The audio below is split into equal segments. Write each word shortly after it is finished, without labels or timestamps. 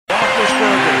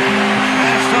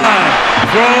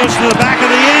Throws to the back of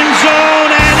the end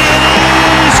zone, and it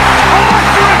is caught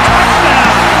for a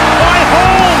touchdown by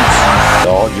Holmes. With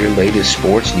all your latest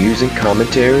sports news and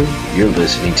commentary, you're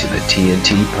listening to the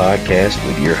TNT Podcast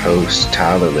with your hosts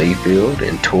Tyler Layfield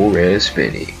and Torres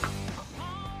Finney.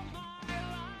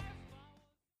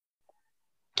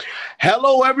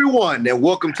 Hello, everyone, and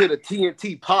welcome to the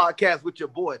TNT Podcast with your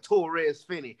boy Torres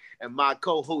Finney and my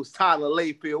co-host Tyler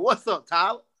Layfield. What's up,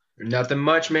 Tyler? Nothing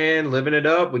much, man. Living it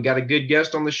up. We got a good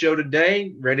guest on the show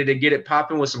today, ready to get it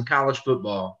popping with some college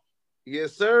football.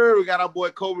 Yes, sir. We got our boy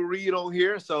Kobe Reed on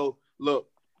here. So, look,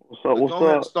 what's up? go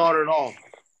ahead and start it off.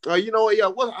 You know what? Yeah,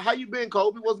 how you been,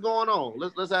 Kobe? What's going on?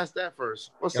 Let's ask that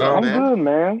first. What's up, man? I'm good,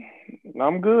 man.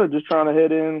 I'm good. Just trying to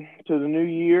head into the new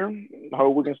year.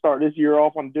 Hope we can start this year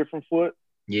off on a different foot.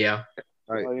 Yeah.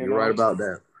 Right. You're right about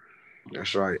that.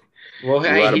 That's right. Well,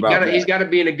 hey, he's got to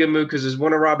be in a good mood because his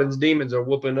Warner Robins Demons are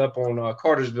whooping up on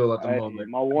Cartersville at the moment.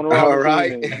 My Warner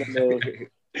Robins Demons,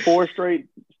 4 straight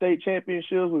state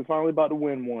championships. We finally about to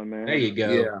win one, man. There you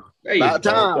go. Yeah. About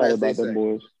time. About them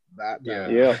boys. About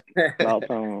time. Yeah. About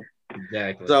time.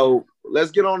 Exactly. So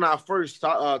let's get on our first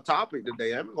topic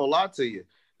today. I'm not gonna lie to you.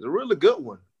 It's a really good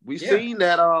one. We've seen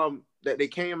that that they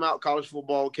came out. College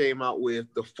football came out with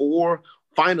the 4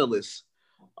 finalists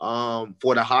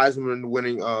for the Heisman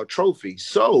winning trophy.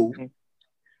 So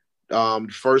the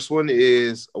first one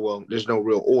is, well, there's no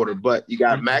real order, but you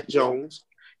got Mac Jones,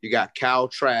 you got Kyle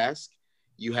Trask,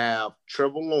 you have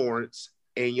Trevor Lawrence,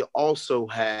 and you also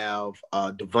have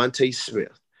Devontae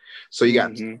Smith. So you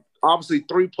got obviously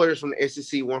 3 players from the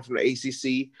SEC, 1 from the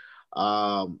ACC.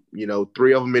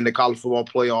 3 of them in the college football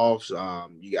playoffs.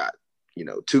 You got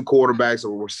 2 quarterbacks, a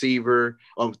receiver,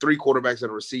 3 quarterbacks and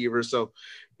a receiver. So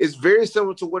it's very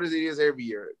similar to what it is every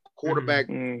year. Quarterback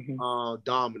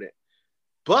dominant.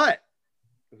 But,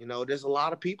 there's a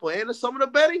lot of people, and there's some of the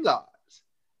betting guys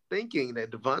thinking that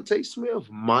Devontae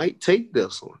Smith might take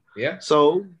this one. Yeah.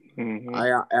 So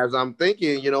as I'm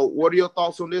thinking, what are your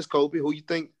thoughts on this, Kobe? Who you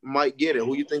think might get it?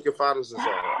 Who you think your finalists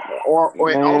are? Or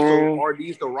also, are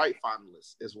these the right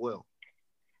finalists as well?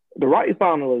 The right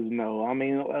finalists, no. I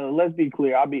mean, let's be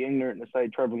clear. I'd be ignorant to say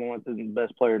Trevor Lawrence isn't the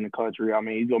best player in the country. I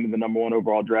mean, he's going to be the #1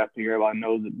 overall draft pick. Everybody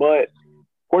knows it. But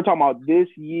we're talking about this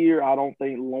year. I don't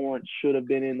think Lawrence should have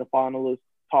been in the finalists,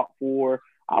 top 4.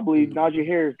 I believe Najee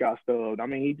Harris got stubbed. I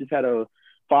mean, he just had a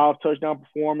 5-touchdown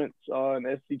performance in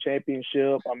the SEC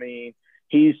championship. I mean,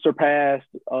 he surpassed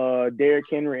Derrick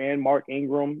Henry and Mark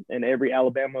Ingram in every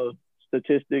Alabama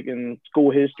statistic and school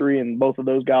history, and both of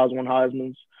those guys won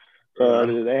Heisman's. They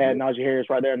had Najee Harris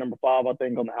right there at number 5, I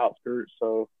think, on the outskirts.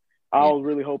 So I was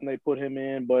really hoping they put him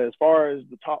in. But as far as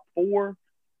the top 4,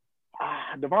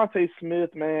 Devontae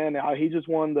Smith, man, he just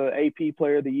won the AP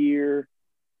Player of the Year.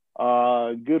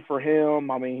 Good for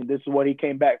him. I mean, this is what he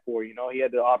came back for. He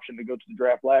had the option to go to the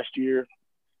draft last year.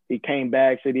 He came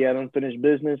back, said he had unfinished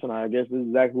business, and I guess this is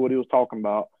exactly what he was talking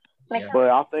about. Yeah. But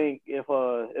I think if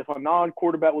a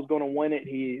non-quarterback was going to win it,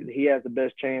 he has the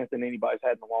best chance than anybody's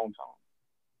had in a long time.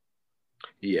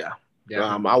 Yeah.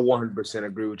 I 100%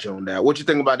 agree with you on that. What you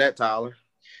think about that, Tyler?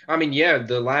 I mean,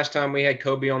 the last time we had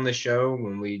Kobe on the show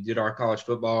when we did our college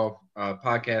football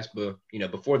podcast, but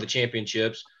before the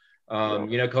championships,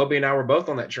 Kobe and I were both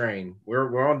on that train.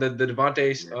 We're on the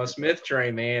Devontae Smith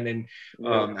train, man, and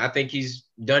I think he's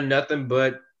done nothing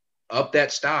but up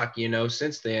that stock.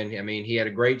 Since then. I mean, he had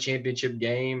a great championship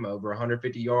game, over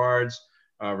 150 yards.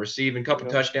 Receiving a couple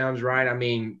touchdowns, right? I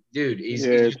mean, dude, he's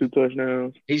 2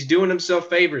 touchdowns. He's doing himself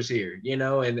favors here,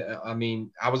 and I mean,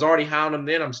 I was already high on him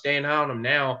then. I'm staying high on him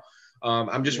now.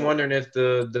 I'm just wondering if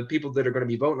the people that are going to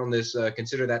be voting on this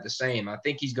consider that the same. I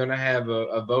think he's going to have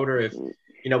a voter. If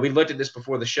we looked at this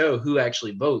before the show, who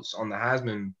actually votes on the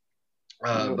Heisman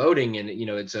voting, and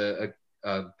it's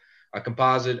a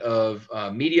composite of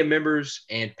media members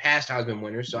and past Heisman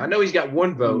winners. So I know he's got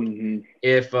 1 vote.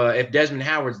 If Desmond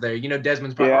Howard's there,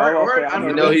 Desmond's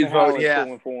probably he's voting.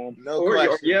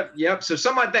 Yeah, Yep. So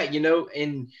something like that,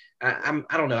 and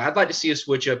I don't know. I'd like to see a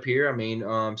switch up here. I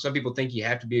mean, some people think you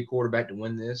have to be a quarterback to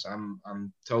win this.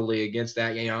 I'm totally against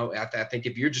that. I think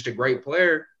if you're just a great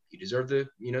player, you deserve the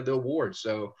award.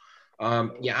 So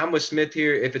I'm with Smith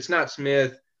here. If it's not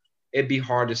Smith, it'd be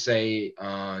hard to say,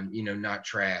 not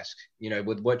Trask.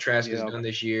 With what Trask has done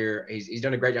this year, he's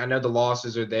done a great job. I know the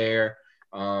losses are there.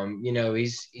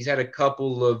 He's had a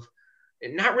couple of,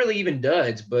 not really even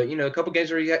duds, but, a couple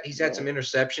games where he's had some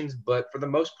interceptions. But for the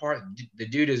most part, the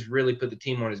dude has really put the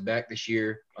team on his back this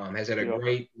year. Has had a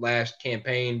great last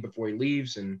campaign before he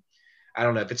leaves. And I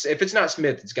don't know. If it's not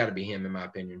Smith, it's got to be him, in my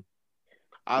opinion.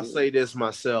 I'll say this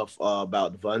myself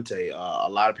about Devontae. A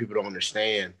lot of people don't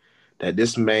understand that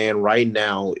this man right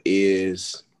now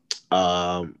is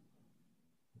Um,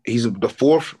 he's the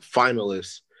fourth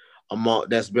finalist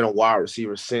that's been a wide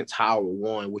receiver since Howard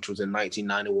won, which was in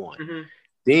 1991. Mm-hmm.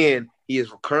 Then he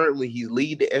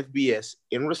lead the FBS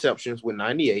in receptions with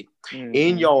 98, Mm-hmm.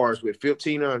 in yards with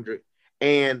 1,500,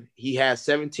 and he has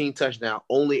 17 touchdowns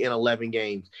only in 11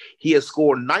 games. He has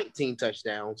scored 19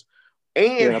 touchdowns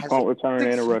and a punt return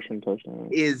and a rushing touchdown.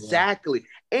 Exactly.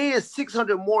 Yeah. And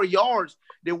 600 more yards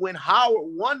than when Howard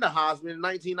won the Heisman in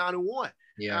 1991.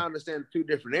 Yeah. I understand two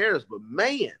different eras, but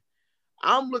man,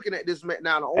 I'm looking at this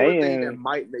now. The only thing that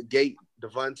might negate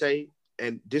Devontae,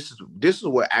 and this is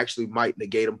what actually might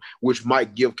negate him, which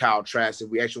might give Kyle Trask, if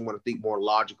we actually want to think more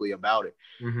logically about it.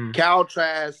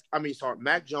 Mm-hmm.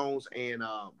 Mac Jones and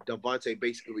Devontae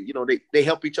basically, they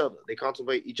help each other. They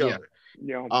cultivate each other.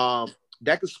 Yeah.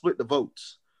 That could split the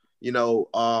votes,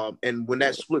 and when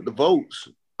that split the votes,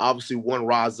 obviously one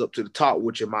rises up to the top,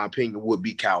 which in my opinion would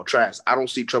be Kyle Trask. I don't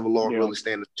see Trevor Lawrence really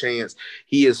standing a chance.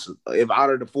 He is, if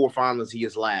out of the four finalists, he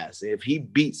is last. If he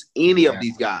beats any of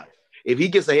these guys, if he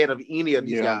gets ahead of any of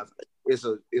these guys, it's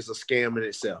a scam in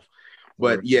itself.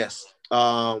 But yes,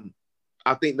 I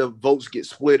think the votes get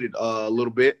split a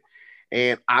little bit.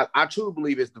 And I truly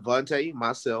believe it's Devontae,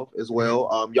 myself as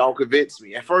well. Y'all convinced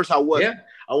me. At first, I wasn't. Yeah.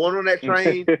 I went on that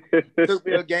train. Took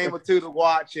me a game or two to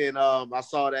watch, and I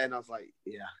saw that, and I was like,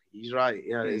 "Yeah, he's right.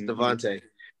 Yeah, it's Devontae."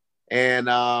 And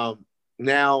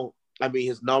now,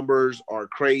 his numbers are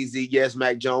crazy. Yes,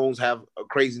 Mac Jones have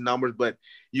crazy numbers, but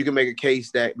you can make a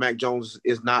case that Mac Jones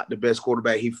is not the best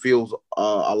quarterback. He feels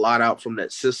a lot out from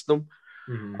that system.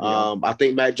 Mm-hmm. I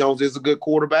think Mac Jones is a good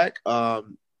quarterback.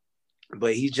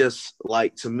 But he's just,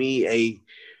 like, to me, a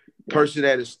person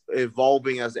that is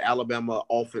evolving as the Alabama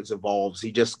offense evolves.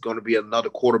 He's just going to be another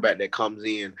quarterback that comes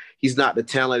in. He's not the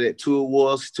talent that Tua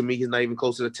was. To me, he's not even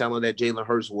close to the talent that Jalen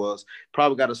Hurts was.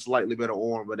 Probably got a slightly better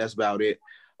arm, but that's about it.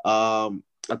 I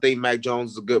think Mac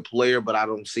Jones is a good player, but I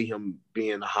don't see him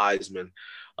being a Heisman.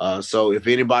 So if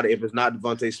it's not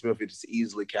Devontae Smith, it's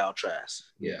easily Kyle Trask.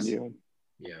 Yes.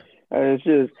 Yeah. It's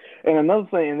just, and another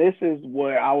thing, and this is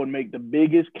where I would make the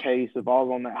biggest case if I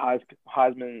was on that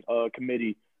Heisman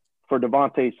committee for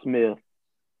Devontae Smith.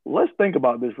 Let's think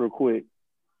about this real quick.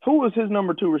 Who was his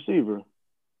number 2 receiver?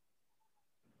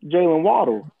 Jalen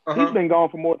Waddle. He's been gone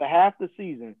for more than half the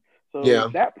season. So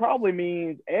that probably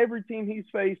means every team he's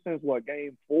faced since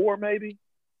game 4 maybe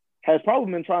has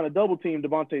probably been trying to double team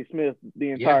Devontae Smith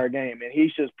the entire game, and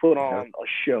he's just put on a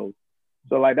show.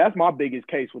 So that's my biggest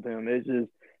case with him. It's just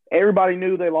everybody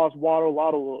knew they lost Waddle.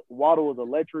 Waddle was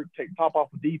electric, take top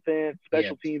off of defense,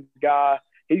 special teams guy.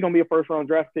 He's going to be a first-round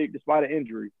draft pick despite an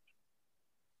injury.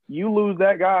 You lose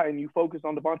that guy and you focus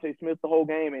on Devontae Smith the whole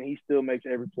game, and he still makes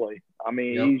every play.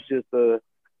 He's just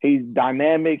he's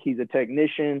dynamic. He's a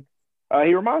technician.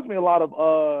 He reminds me a lot of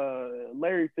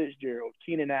Larry Fitzgerald,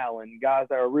 Keenan Allen, guys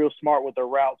that are real smart with their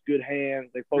routes, good hands.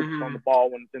 They focus on the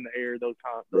ball when it's in the air, those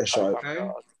types of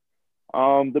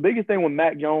guys. The biggest thing with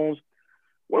Mac Jones,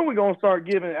 when are we going to start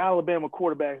giving Alabama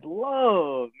quarterbacks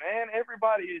love, man?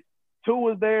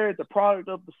 Tua's there. It's a product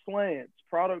of the slants,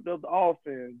 product of the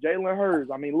offense. Jalen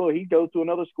Hurts. Look, he goes to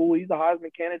another school. He's a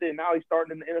Heisman candidate, and now he's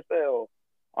starting in the NFL.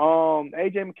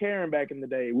 A.J. McCarron back in the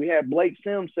day. We had Blake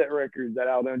Sims set records at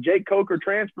Alabama. Jake Coker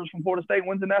transfers from Florida State,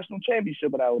 wins the national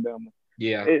championship at Alabama.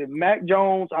 Yeah. Mac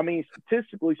Jones,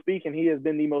 statistically speaking, he has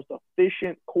been the most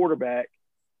efficient quarterback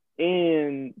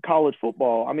in college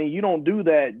football. You don't do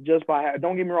that just by –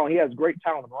 don't get me wrong, he has great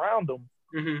talent around him,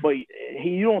 but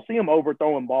you don't see him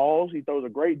overthrowing balls. He throws a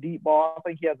great deep ball. I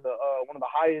think he has one of the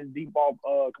highest deep ball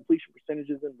completion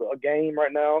percentages in the game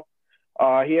right now.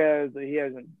 He has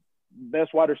a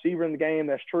best wide receiver in the game,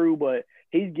 that's true, but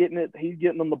he's getting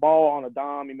them the ball on a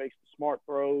dime. He makes the smart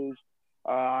throws.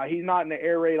 He's not in the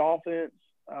air raid offense,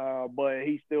 but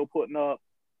he's still putting up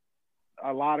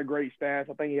a lot of great stats.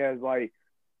 I think he has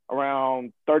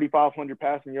around 3,500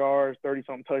 passing yards,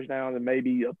 30-something touchdowns, and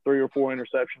maybe 3 or 4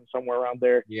 interceptions, somewhere around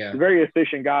there. Yeah. He's a very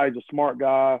efficient guy. He's a smart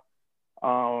guy.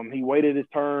 He waited his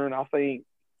turn. I think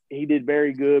he did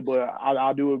very good, but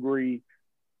I do agree.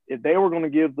 If they were going to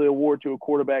give the award to a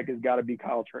quarterback, it's got to be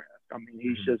Kyle Trask.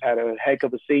 He's just had a heck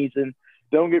of a season.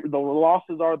 The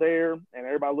losses are there, and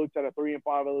everybody looks at a 3-5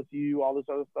 LSU, all this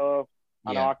other stuff.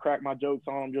 I know I crack my jokes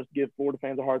on them just to give Florida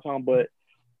fans a hard time, but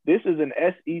this is an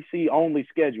SEC-only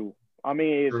schedule.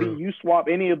 If you swap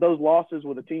any of those losses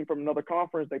with a team from another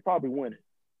conference, they probably win it.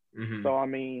 So,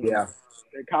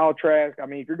 Kyle Trask,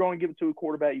 if you're going to give it to a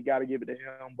quarterback, you got to give it to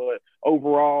him. But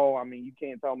overall, you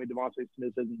can't tell me Devontae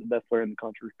Smith isn't the best player in the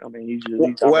country. he's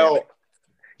well,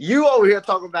 you over here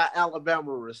talking about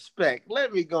Alabama respect.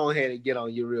 Let me go ahead and get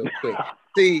on you real quick.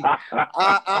 See,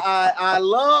 I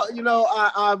love,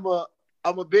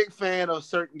 I'm a big fan of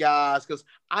certain guys because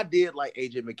I did like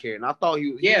AJ McCarron. I thought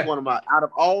he was one of my, out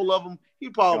of all of them, he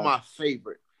probably my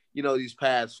favorite. These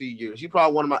past few years, he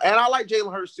probably one of my, and I like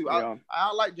Jalen Hurts too.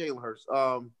 I like Jalen Hurts.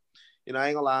 I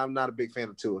ain't gonna lie, I'm not a big fan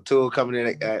of Tua. Tua coming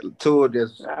in at Tua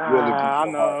just really. I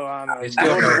know. It's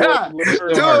still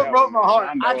Tua broke my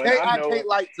heart. I can't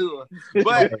like Tua,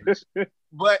 but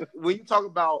but when you talk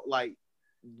about like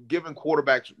giving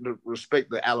quarterbacks the respect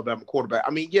the Alabama quarterback,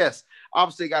 I mean, yes,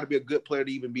 obviously got to be a good player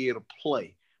to even be able to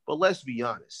play. But let's be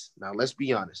honest. Now, let's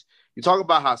be honest. You talk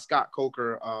about how Scott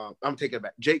Coker, I'm taking it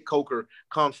back. Jake Coker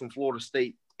comes from Florida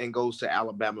State and goes to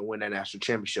Alabama and win that national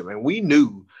championship. And we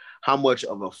knew how much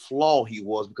of a flaw he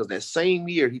was because that same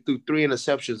year he threw 3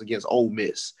 interceptions against Ole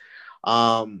Miss.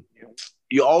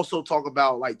 You also talk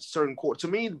about like certain to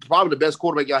me, probably the best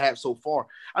quarterback y'all have so far.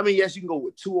 I mean, yes, you can go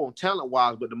with 2 on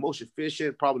talent-wise, but the most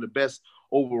efficient, probably the best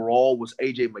overall was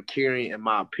A.J. McCarron, in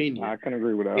my opinion. I can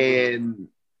agree with that. And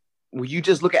when you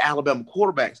just look at Alabama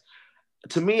quarterbacks,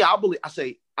 to me, I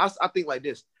think like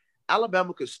this.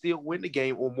 Alabama could still win the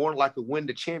game or more likely win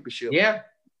the championship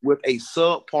with a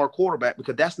subpar quarterback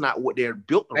because that's not what they're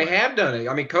built around. They have done it.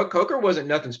 I mean, Coker wasn't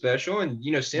nothing special, and,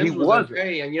 Sims was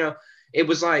okay. And, it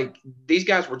was like these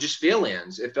guys were just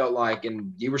fill-ins, it felt like,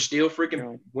 and you were still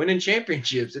freaking winning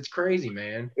championships. It's crazy,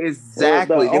 man.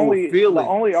 Exactly. Well, the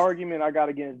only argument I got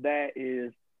against that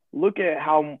is look at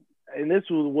how – and this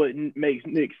was what makes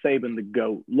Nick Saban the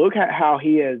GOAT. Look at how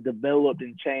he has developed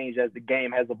and changed as the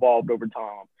game has evolved over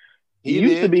time. He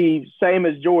used to be same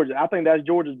as Georgia. I think that's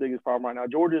Georgia's biggest problem right now.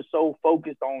 Georgia is so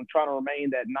focused on trying to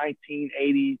remain that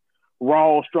 1980s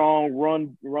raw, strong,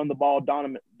 run the ball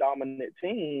dominant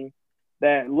team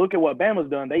that look at what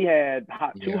Bama's done. They had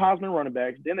 2 Heisman running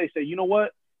backs. Then they say, you know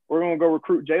what? We're going to go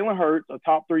recruit Jalen Hurts, a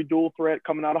top 3 dual threat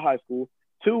coming out of high school.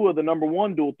 2 of the number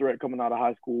 1 dual threat coming out of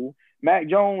high school. Mac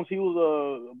Jones, he was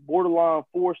a borderline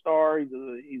 4-star. He's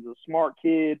a smart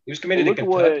kid. He was committed to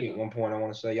Kentucky at one point, I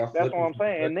want to say. That's what I'm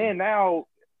saying. And then now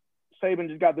Saban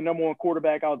just got the number 1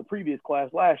 quarterback out of the previous class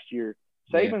last year.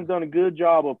 Saban's done a good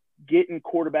job of getting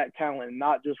quarterback talent and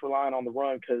not just relying on the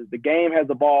run because the game has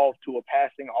evolved to a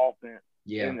passing offense.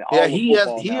 He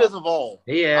has evolved.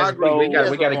 He has. I agree. So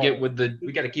we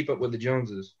got to keep up with the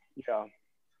Joneses. He's done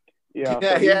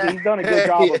a good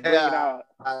job of bringing out.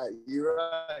 You're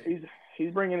right.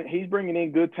 He's bringing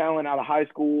in good talent out of high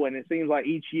school, and it seems like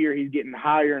each year he's getting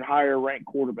higher and higher ranked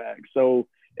quarterbacks. So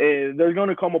there's going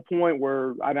to come a point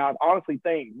where I honestly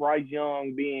think Bryce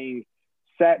Young being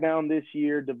sat down this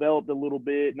year, developed a little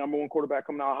bit, number 1 quarterback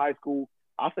coming out of high school.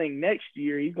 I think next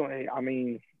year he's going to. I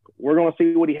mean, we're going to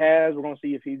see what he has. We're going to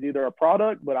see if he's either a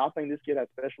product, but I think this kid has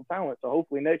special talent. So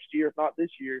hopefully next year, if not this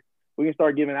year, we can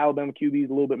start giving Alabama QBs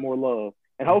a little bit more love.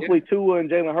 And hopefully Tua and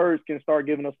Jalen Hurts can start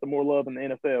giving us some more love in the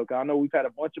NFL. Because I know we've had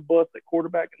a bunch of busts at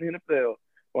quarterback in the NFL.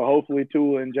 Well, hopefully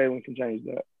Tua and Jalen can change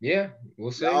that. Yeah,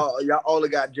 we'll see. Y'all only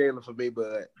got Jalen for me,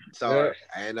 but sorry,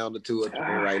 I ain't on the Tua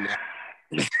right now.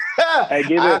 Hey,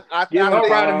 give him time.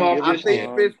 I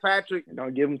think Fitzpatrick.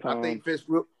 Don't give him time. I think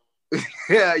Fitzpatrick.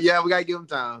 yeah, we gotta give him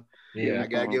time. I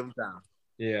gotta give him time.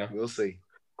 Yeah, we'll see.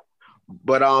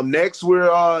 But next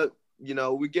we're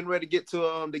we're getting ready to get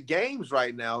to the games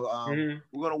right now.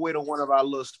 We're gonna wait on one of our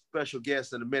little special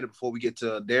guests in a minute before we get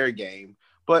to their game.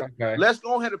 But let's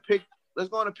go ahead and pick. Let's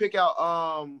go ahead and pick out.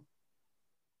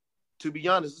 To be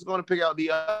honest, let's go ahead and pick out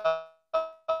the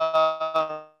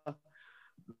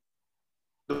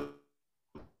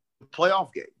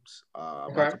playoff games.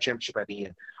 For championship at the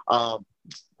end.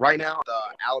 Right now,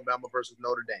 Alabama versus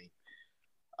Notre Dame.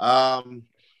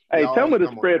 Hey, tell me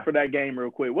the spread for that game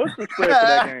real quick. What's the spread for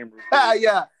that game?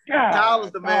 Yeah,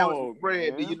 Tyler's the man with the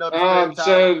spread. Do you know the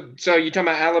spread? So you talking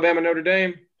about Alabama Notre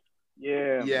Dame?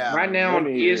 Yeah. Right now, on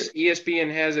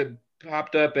ESPN has it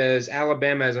popped up as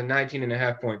Alabama as a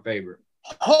 19.5-point favorite.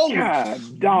 Holy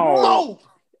dog!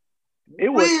 It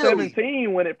was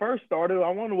 17 when it first started.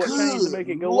 I wonder what changed to make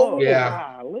it go up.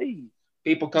 Yeah,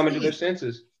 people coming to their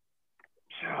senses.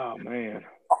 Oh man,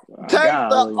 take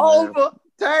the over.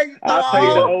 I'll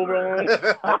take the over.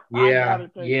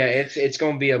 It's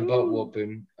gonna be a butt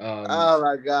whooping. Oh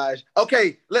my gosh.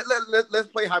 Okay, let's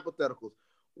play hypotheticals.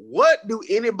 What do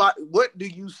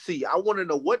you see? I want to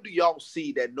know, what do y'all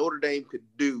see that Notre Dame could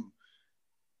do?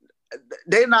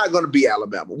 They're not going to beat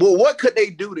Alabama. Well, what could they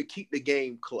do to keep the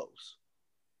game close?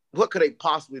 What could they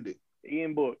possibly do?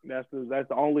 Ian Book. That's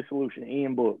the only solution.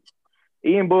 Ian Book.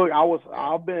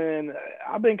 I've been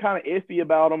kind of iffy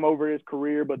about him over his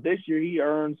career, but this year he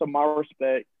earned some of my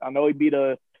respect. I know he beat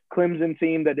a Clemson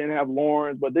team that didn't have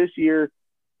Lawrence, but this year,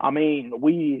 I mean,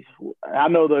 I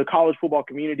know the college football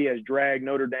community has dragged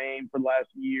Notre Dame for the last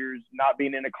years, not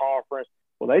being in the conference.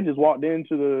 Well, they just walked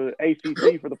into the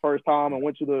ACC for the first time and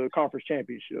went to the conference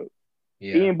championship.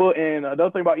 Yeah. Ian Book, and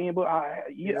another thing about Ian Book, I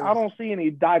don't see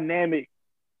any dynamic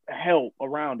help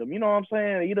around him. You know what I'm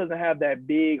saying? He doesn't have that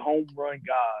big home run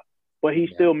guy, but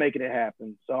he's still making it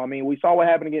happen. So, I mean, we saw what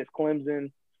happened against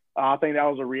Clemson. I think that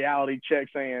was a reality check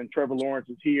saying Trevor Lawrence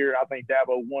is here. I think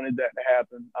Dabo wanted that to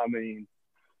happen. I mean,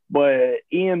 but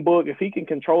Ian Book, if he can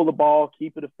control the ball,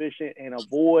 keep it efficient, and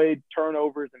avoid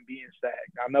turnovers and being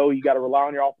sacked. I know you got to rely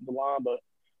on your offensive line, but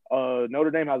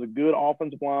Notre Dame has a good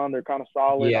offensive line. They're kind of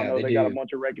solid. Yeah, I know they do. got a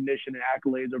bunch of recognition and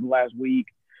accolades over the last week.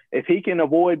 If he can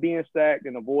avoid being sacked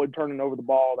and avoid turning over the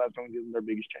ball, that's going to give them their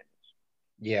biggest chance.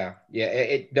 Yeah.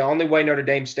 The only way Notre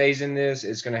Dame stays in this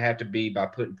is going to have to be by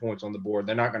putting points on the board.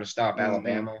 They're not going to stop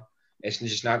Alabama. It's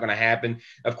just not going to happen.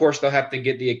 Of course, they'll have to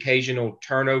get the occasional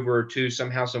turnover or two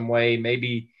somehow, some way.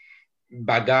 Maybe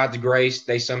by God's grace,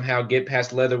 they somehow get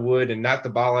past Leatherwood and knock the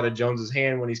ball out of Jones's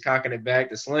hand when he's cocking it back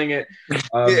to sling it.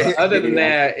 But other than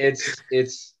that,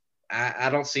 I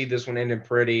don't see this one ending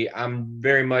pretty. I'm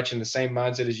very much in the same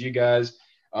mindset as you guys.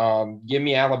 Give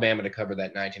me Alabama to cover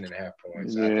that 19.5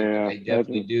 points. I think that they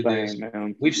definitely do this.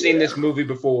 Man. We've seen this movie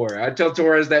before. I tell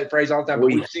Torres that phrase all the time, but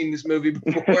we've seen this movie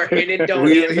before, and it don't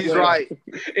end He's well. right.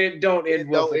 It don't end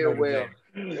well.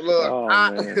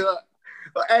 Look,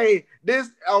 hey, this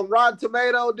on Rotten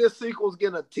Tomato, this sequel's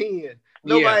getting a 10.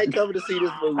 Nobody coming to see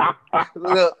this movie.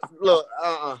 look,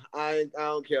 I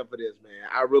don't care for this, man.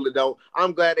 I really don't.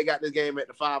 I'm glad they got this game at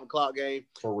the 5 o'clock game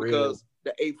because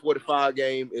the 8:45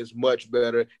 game is much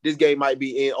better. This game might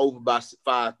be over by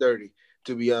 5:30.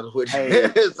 To be honest with you,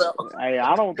 hey,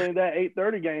 I don't think that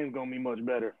 8:30 game is gonna be much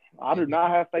better. I do not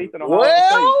have faith in Ohio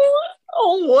State.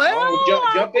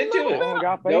 Jump into it.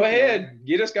 Go ahead,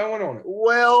 get us going on it.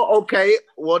 Well, okay.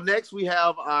 Well, next we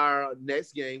have our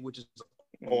next game, which is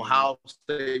Ohio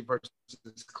State versus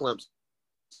Clemson.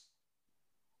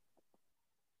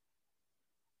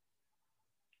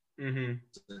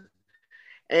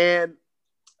 And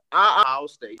Ohio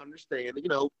State, understand,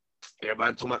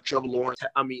 everybody talking about Trevor Lawrence.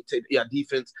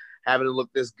 Defense having to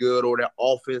look this good, or their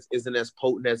offense isn't as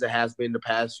potent as it has been the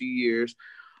past few years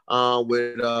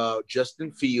with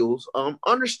Justin Fields.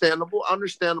 Understandable.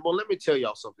 Let me tell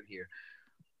y'all something here.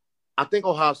 I think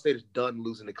Ohio State is done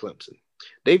losing to Clemson.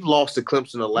 They've lost to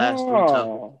Clemson the last 3 times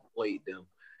we played them.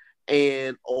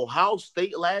 And Ohio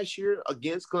State last year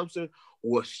against Clemson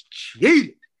was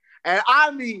cheated. And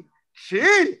I mean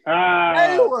cheated.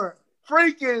 They were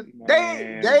freaking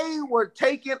they were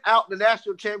taking out the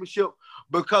national championship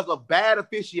because of bad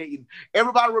officiating.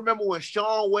 Everybody remember when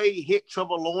Sean Wade hit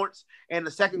Trevor Lawrence in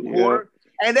the second quarter,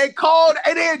 and they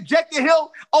ejected him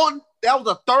on that was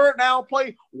a third down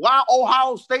play while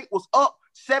Ohio State was up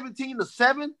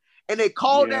 17-7, and they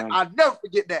called that. I'll never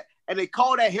forget that. And they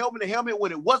called that helmet to helmet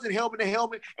when it wasn't helmet to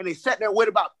helmet, and they sat there and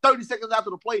waited about 30 seconds after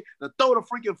the play to throw the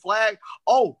freaking flag.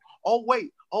 Oh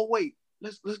wait.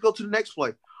 Let's go to the next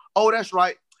play. Oh, that's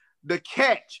right. The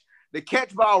catch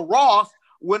by Ross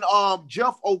when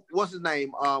Jeff, what's his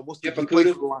name? Jeff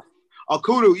Okudah?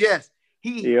 Okudah, yes.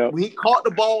 When he caught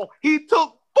the ball, he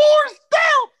took 4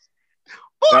 steps.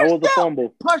 That was a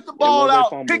fumble. Punched the ball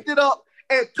out, picked it up,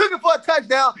 and took it for a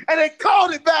touchdown, and they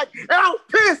called it back. And I was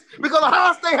pissed because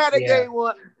Ohio State had that game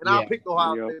won, and I picked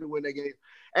Ohio State to win that game.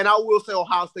 And I will say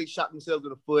Ohio State shot themselves in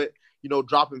the foot,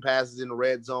 dropping passes in the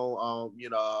red zone.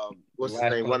 What's his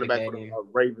name? Running back for the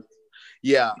Ravens.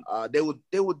 Yeah, they were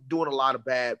doing a lot of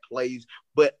bad plays,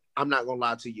 but I'm not gonna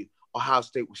lie to you. Ohio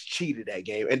State was cheated that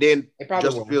game, and then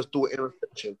Justin Fields threw an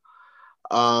interception.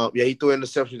 He threw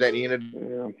interceptions at the end of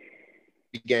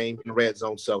the game in the red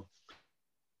zone. So,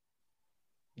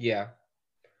 well,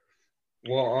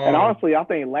 and honestly, I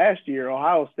think last year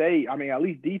Ohio State, at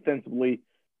least defensively,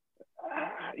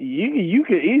 you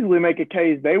could easily make a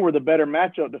case they were the better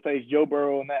matchup to face Joe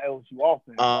Burrow and that LSU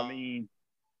offense.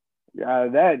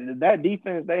 That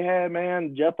defense they had,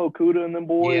 man, Jeff Okudah and them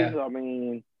boys.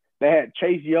 They had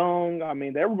Chase Young.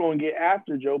 They were going to get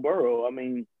after Joe Burrow.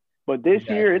 But this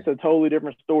year it's a totally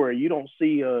different story. You don't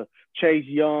see a Chase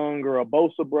Young or a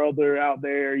Bosa brother out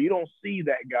there. You don't see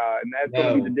that guy, and that's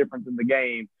going to be the difference in the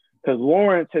game. Because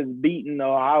Lawrence has beaten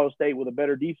Ohio State with a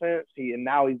better defense, and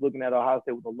now he's looking at Ohio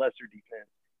State with a lesser defense.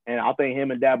 And I think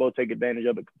him and Dabo take advantage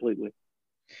of it completely.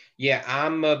 Yeah,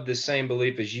 I'm of the same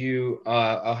belief as you.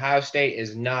 Ohio State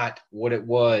is not what it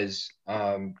was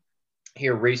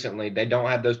here recently. They don't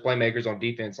have those playmakers on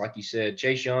defense, like you said.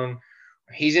 Chase Young,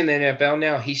 he's in the NFL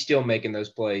now. He's still making those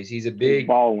plays. He's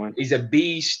a he's a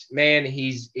beast, man.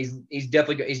 He's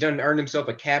definitely done earned himself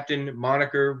a captain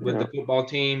moniker with the football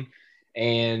team.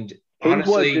 And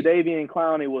honestly, he's what Jadeveon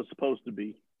Clowney was supposed to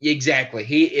be. Exactly.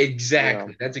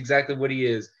 That's exactly what he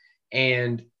is.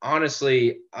 And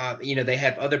honestly, they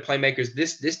have other playmakers.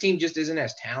 This team just isn't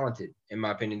as talented, in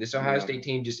my opinion. This Ohio State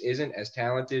team just isn't as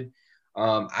talented.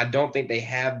 I don't think they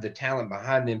have the talent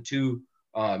behind them to,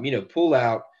 pull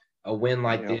out a win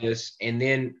like this. And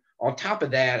then on top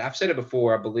of that, I've said it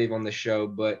before, I believe, on the show,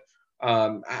 but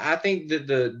I think that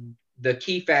the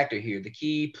key factor here, the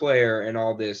key player in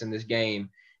all this, in this game,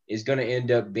 is going to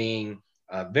end up being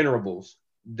Venerables,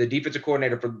 the defensive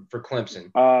coordinator for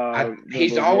Clemson.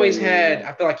 He's always had.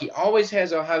 I feel like he always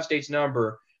has Ohio State's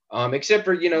number, except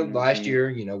for last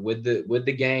year. With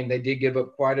the game, they did give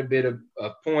up quite a bit of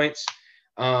points.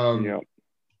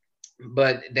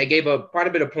 But they gave up quite a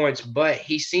bit of points. But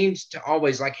he seems to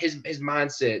always, like, his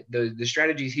mindset, the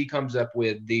strategies he comes up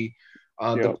with, the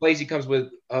plays he comes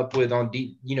up with on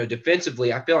deep,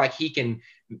 defensively. I feel like he can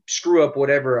screw up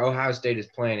whatever Ohio State is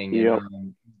planning.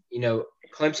 And,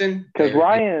 Clemson, because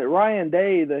Ryan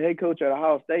Day, the head coach at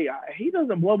Ohio State, he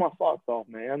doesn't blow my socks off,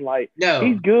 man. Like, no,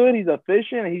 he's good, he's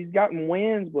efficient, he's gotten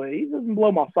wins, but he doesn't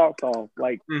blow my socks off.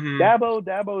 Like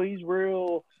Dabo, he's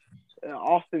real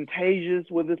ostentatious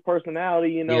with his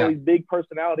personality. He's a big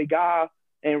personality guy,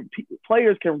 and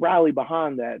players can rally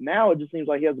behind that. Now it just seems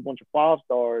like he has a bunch of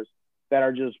 5-stars that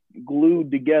are just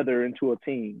glued together into a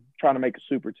team, trying to make a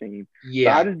super team.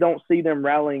 Yeah, so I just don't see them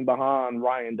rallying behind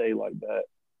Ryan Day like that.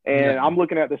 And I'm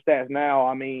looking at the stats now.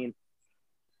 I mean,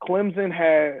 Clemson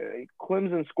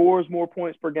scores more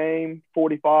points per game,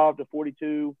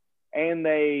 45-42, and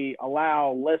they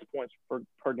allow less points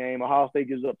per game. Ohio State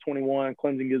gives up 21,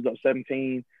 Clemson gives up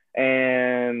 17,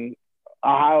 and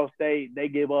Ohio State, they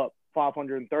give up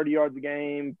 530 yards a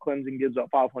game, Clemson gives up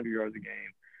 500 yards a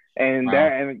game. And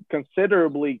and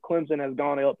considerably, Clemson has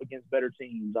gone up against better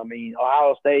teams. I mean,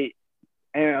 Ohio State,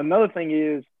 and another thing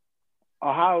is,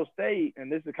 Ohio State,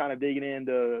 and this is kind of digging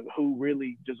into who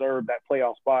really deserved that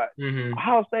playoff spot.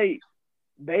 Ohio State,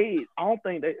 it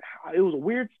was a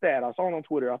weird stat. I saw it on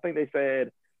Twitter. I think they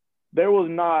said there was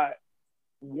not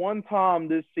one time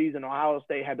this season Ohio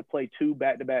State had to play 2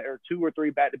 or 3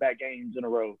 back-to-back games in a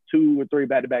row, 2 or 3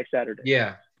 back-to-back Saturdays.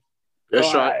 Yeah.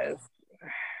 That's right.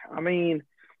 I mean,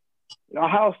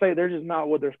 Ohio State, they're just not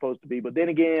what they're supposed to be. But then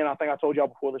again, I think I told y'all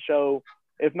before the show,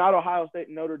 if not Ohio State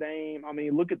and Notre Dame, I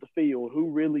mean, look at the field.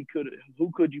 Who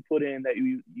could you put in that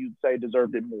you'd say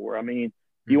deserved it more? I mean,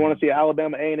 do you want to see an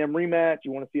Alabama A&M rematch?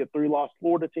 You want to see a 3-loss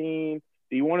Florida team?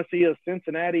 Do you want to see a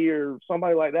Cincinnati or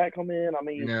somebody like that come in? I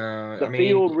mean, the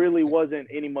field really wasn't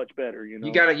any much better.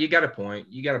 You got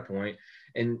a point.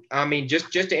 And I mean,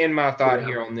 just to end my thought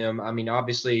here on them, I mean,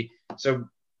 obviously, so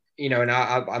and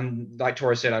I'm like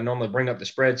Tori said, I normally bring up the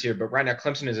spreads here, but right now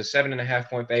Clemson is a 7.5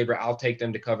 point favorite. I'll take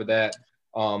them to cover that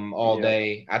all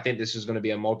day. I think this is going to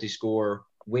be a multi-score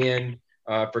win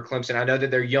for Clemson. I know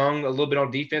that they're young a little bit on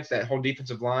defense, that whole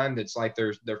defensive line that's like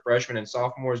they're freshmen and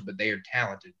sophomores, but they are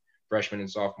talented freshmen and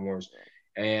sophomores.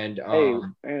 And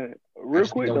real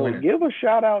quick though, give a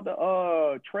shout out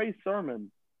to Trey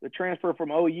Sermon, the transfer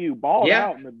from OU, balled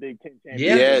out in the Big Ten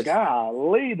championship. Yes.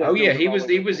 Golly, he was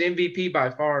MVP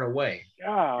by far and away.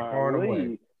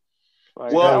 Golly.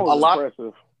 Like, well,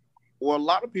 a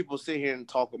lot of people sit here and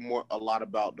talk a lot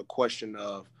about the question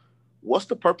of what's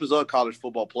the purpose of college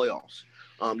football playoffs.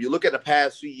 You look at the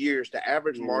past few years, the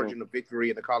average margin of victory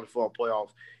in the college football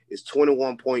playoffs is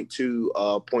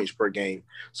 21.2 points per game.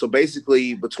 So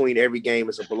basically, between every game,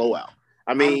 it's a blowout.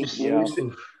 I mean, we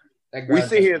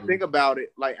sit here and think about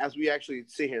it, like as we actually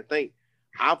sit here and think.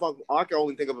 I can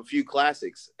only think of a few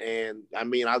classics, and I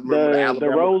mean, I remember the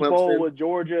Rose Bowl with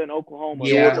Georgia and Oklahoma.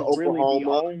 Yeah, that was really the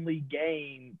only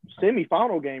game,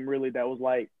 semifinal game, really, that was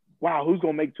like, wow, who's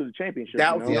gonna make it to the championship?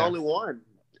 That was the only one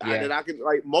that I can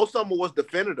like. Most of them was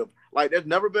definitive. Like, there's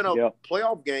never been a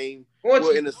playoff game. And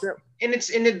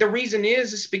the reason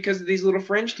is because of these little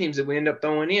fringe teams that we end up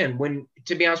throwing in. When,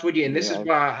 to be honest with you, and this is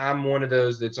why I'm one of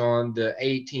those that's on the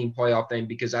 8-team playoff thing,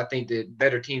 because I think that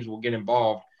better teams will get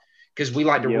involved. Because we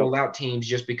like to rule out teams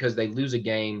just because they lose a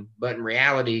game, but in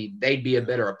reality, they'd be a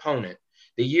better opponent.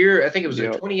 The year, I think it was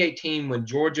in 2018 when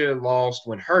Georgia lost,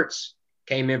 when Hurts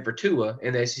came in for Tua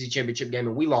in the SEC championship game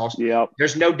and we lost.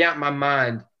 There's no doubt in my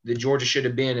mind that Georgia should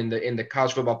have been in the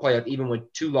college football playoff, even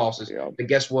with 2 losses. But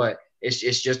guess what? It's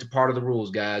just a part of the rules,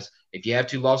 guys. If you have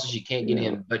 2 losses, you can't get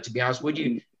in. But to be honest with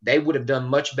you, they would have done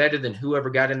much better than whoever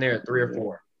got in there at 3 or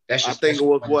 4. I think it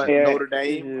was Notre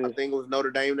Dame. I think it was Notre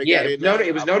Dame.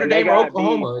 It was Notre Dame or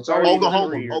Oklahoma. It's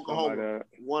Oklahoma.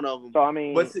 One of them. So I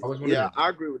mean, I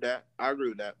agree with that.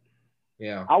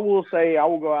 Yeah. I will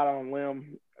go out on a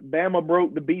limb. Bama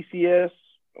broke the BCS,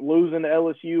 losing to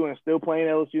LSU and still playing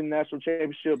LSU in the national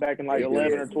championship back in like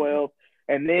 11 or 12,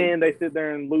 and then they sit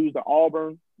there and lose to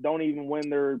Auburn don't even win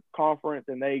their conference,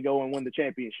 and they go and win the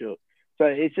championship. So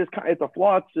it's a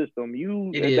flawed system.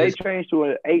 If they change to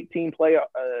an 18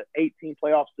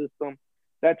 playoff system,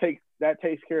 that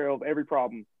takes care of every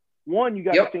problem. One, you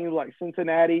got teams like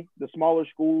Cincinnati, the smaller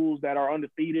schools that are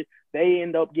undefeated, they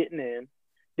end up getting in.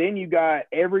 Then you got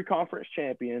every conference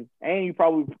champion, and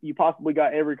you possibly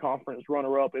got every conference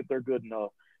runner-up if they're good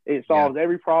enough. It solves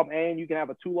every problem, and you can have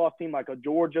a 2-loss team like a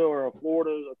Georgia or a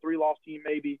Florida, a 3-loss team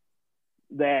maybe,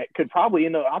 that could probably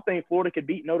end up. I think Florida could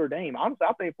beat Notre Dame. Honestly,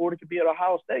 I think Florida could be at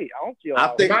Ohio State. I don't see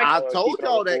Ohio State. I told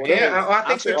y'all that. Yeah, I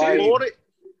think so too. Florida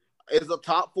is a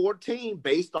top 4 team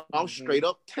based on straight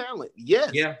up talent.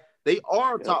 Yes, they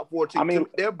are a top 4 team. I mean,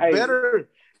 they're better.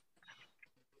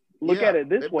 Look at it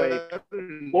this way: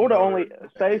 Florida only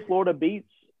Florida beats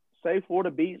that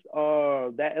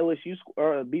LSU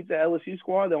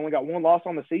squad. They only got 1 loss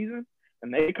on the season,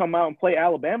 and they come out and play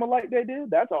Alabama like they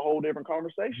did. That's a whole different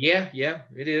conversation. Yeah,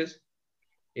 it is.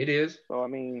 It is. So I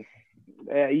mean,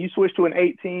 you switch to an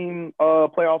 8-team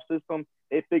playoff system,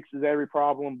 it fixes every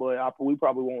problem. But we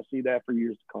probably won't see that for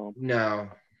years to come.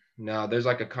 No, there's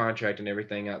like a contract and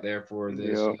everything out there for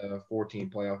this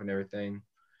 14 playoff and everything.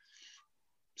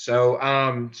 So,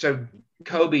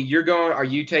 Kobe, are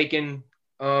you taking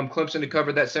Clemson to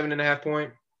cover that 7.5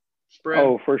 point spread?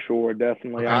 Oh, for sure,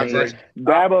 definitely. I mean,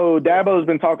 Dabo's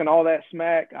been talking all that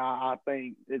smack. I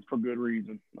think it's for good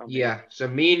reason. So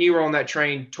me and you were on that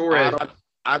train, Torres.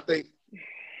 I think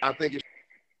it's.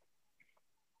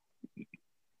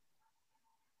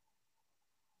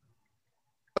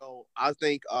 So I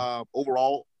think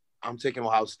overall, I'm taking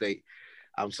Ohio State.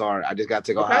 I'm sorry, I just got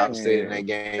to take Ohio State in that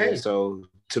game. Hey. So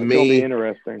to It's me, gonna be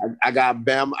interesting. I got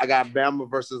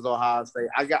Bama versus Ohio State.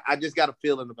 I just got a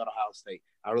feeling about Ohio State.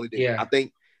 I really do. Yeah. I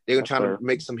think they're gonna try to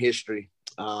make some history.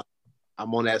 I'm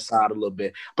on that side a little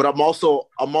bit, but I'm also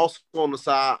on the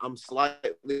side. I'm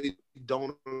slightly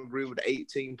don't agree with the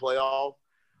 18 playoff.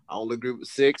 I only agree with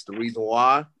 6. The reason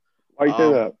why. Why you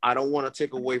say that? I don't want to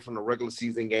take away from the regular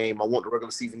season game. I want the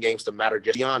regular season games to matter.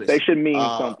 Just to be honest, they should mean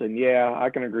something. Yeah, I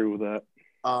can agree with that.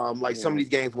 Some of these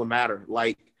games will matter.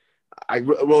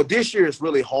 This year is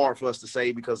really hard for us to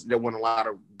say because there weren't a lot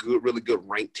of really good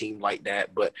ranked team like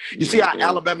that. But you see how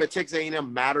Alabama and Texas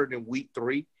A&M mattered in week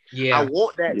 3. Yeah, I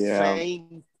want that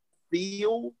same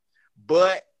feel,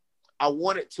 but I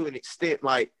want it to an extent.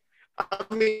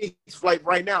 It's like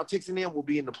right now, Texas A&M will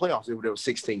be in the playoffs if there was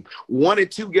 16. 1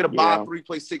 and 2 get a bye, 3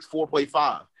 play 6, 4 play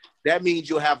 5. That means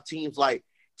you'll have teams like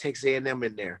Texas A&M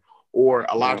in there, or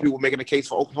a lot of people making a case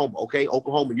for Oklahoma. Okay,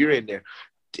 Oklahoma, you're in there.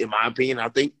 In my opinion, I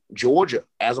think Georgia,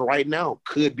 as of right now,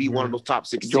 could be one of those top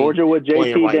 16. Georgia with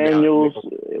JT Daniels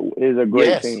is a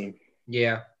great team.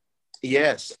 Yeah.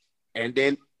 Yes. And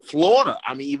then Florida.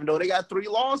 I mean, even though they got 3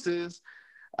 losses,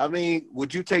 I mean,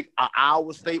 would you take an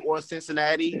Iowa State or a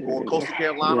Cincinnati or Coastal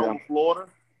Carolina over Florida?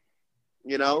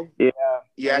 You know? Yeah.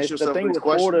 You ask yourself the thing with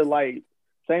question. Florida,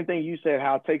 same thing you said,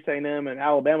 how Texas A&M and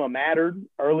Alabama mattered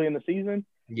early in the season.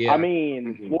 Yeah. I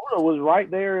mean, Florida was right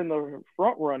there in the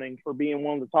front running for being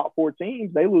one of the top 4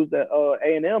 teams. They lose that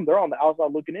A&M. They're on the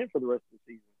outside looking in for the rest of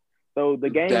the season. So the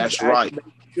games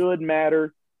should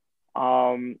matter. But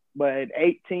an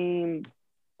 8-team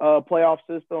playoff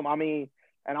system, I mean,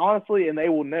 and honestly, and they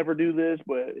will never do this,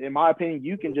 but in my opinion,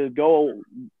 you can just go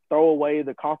throw away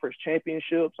the conference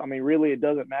championships. I mean, really, it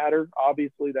doesn't matter.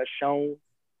 Obviously, that's shown.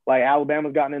 Like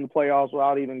Alabama's gotten in the playoffs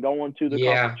without even going to the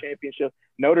conference championship.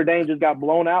 Notre Dame just got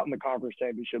blown out in the conference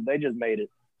championship. They just made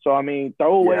it. So, I mean,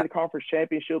 throw away the conference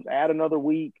championships, add another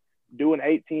week, do an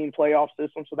 18 playoff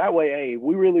system. So that way, hey,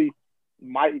 we really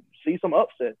might see some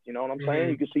upsets. You know what I'm saying?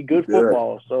 You can see good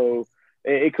football. So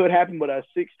it could happen, but a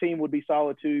 6-team would be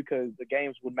solid too because the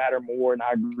games would matter more, and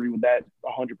I agree with that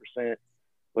 100%.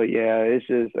 But, yeah, it's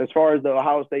just as far as the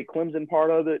Ohio State-Clemson part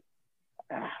of it,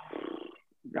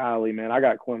 golly, man, I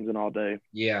got Clemson all day.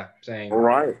 Yeah, same. All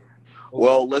right.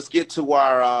 Well, let's get to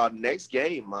our next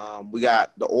game. We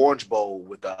got the Orange Bowl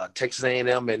with Texas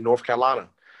A&M and North Carolina,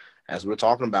 as we're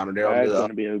talking about it. That's going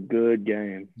to be a good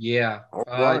game. Yeah. All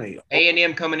right.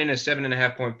 A&M coming in as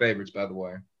 7.5 point favorites, by the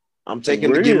way. I'm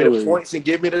taking to give me the points and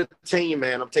give me the team,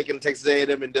 man. I'm taking Texas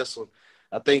A&M in this one.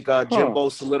 I think Jimbo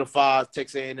solidifies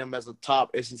Texas A&M as a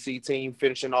top SEC team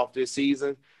finishing off this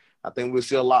season. I think we'll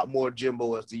see a lot more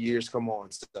Jimbo as the years come on.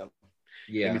 So,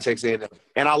 let me Texas A&M.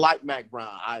 And I like Mac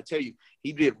Brown. I tell you,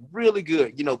 he did really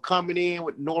good. You know, coming in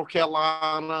with North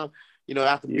Carolina, you know,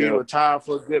 after being retired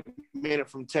for a good minute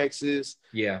from Texas.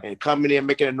 Yeah. And coming in,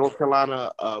 making a North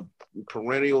Carolina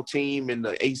perennial team in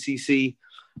the ACC.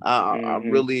 I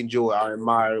really enjoy. I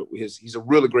admire he's a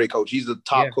really great coach. He's the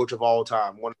top coach of all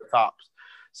time, one of the tops.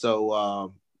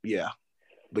 So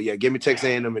But give me Texas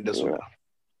A&M in this one.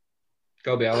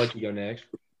 Kobe, I'll let you go next.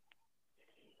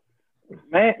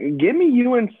 Man, give me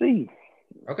UNC.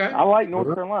 Okay. I like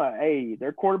North Carolina. Hey,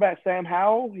 their quarterback, Sam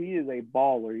Howell, he is a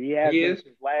baller. He has been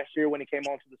since last year when he came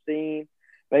onto the scene.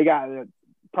 They got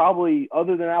probably,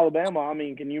 other than Alabama, I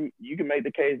mean, you can make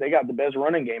the case they got the best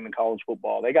running game in college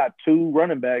football. They got 2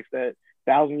 running backs that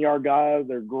 1,000-yard guys.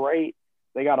 They're great.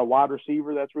 They got a wide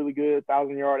receiver that's really good,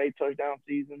 1,000-yard, 8-touchdown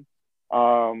season.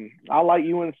 I like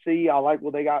UNC. I like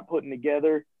what they got putting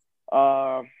together.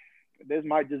 This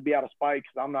might just be out of spite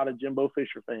because I'm not a Jimbo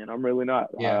Fisher fan. I'm really not.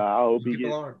 Yeah, I hope he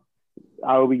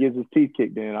gets his teeth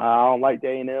kicked in. I don't like the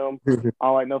A&M. I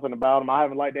don't like nothing about him. I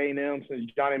haven't liked A&M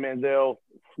since Johnny Manziel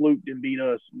fluked and beat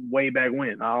us way back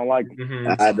when. I don't like him.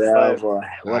 Mm-hmm. I know, boy.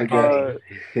 What a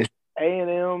game.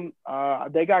 A&M,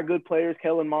 they got good players.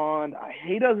 Kellen Mond,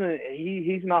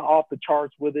 he's not off the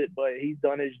charts with it, but he's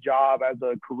done his job as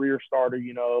a career starter,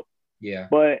 you know. Yeah.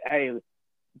 But hey,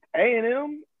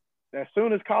 A&M, as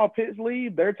soon as Kyle Pitts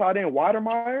leaves, their tight end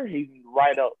Weidermeyer, he's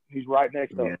right up. He's right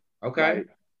next up. Okay.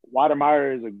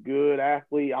 Weidermeyer is a good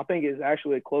athlete. I think it's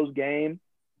actually a close game.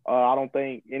 I don't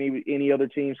think any other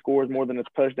team scores more than a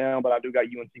touchdown, but I do got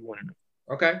UNC winning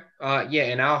it. Okay. Yeah,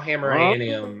 and I'll hammer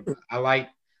A&M. I like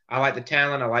the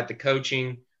talent. I like the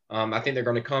coaching. I think they're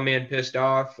going to come in pissed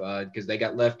off because they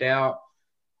got left out.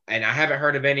 And I haven't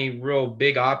heard of any real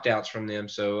big opt-outs from them.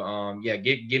 So,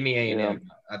 give me A&M. Yeah.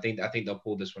 I think they'll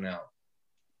pull this one out.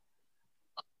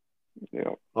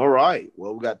 Yeah. All right.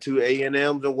 Well, we got 2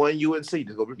 A&Ms and 1 UNC. This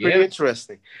is going to be pretty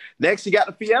interesting. Next, you got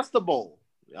the Fiesta Bowl.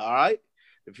 All right.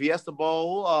 The Fiesta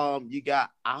Bowl, you got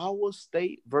Iowa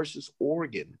State versus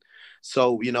Oregon.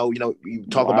 So, you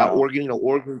talk about Oregon.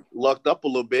 Oregon lucked up a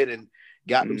little bit and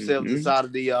got themselves inside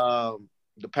of the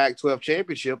Pac-12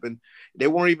 championship, and they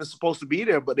weren't even supposed to be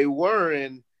there, but they were,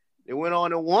 and they went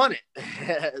on and won it.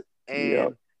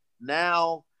 And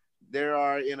now they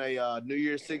are in a New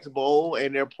Year's Six Bowl,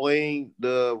 and they're playing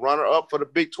the runner-up for the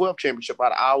Big 12 championship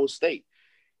out of Iowa State.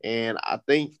 And I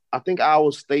think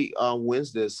Iowa State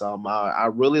wins this. I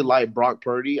really like Brock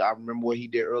Purdy. I remember what he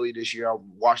did early this year. I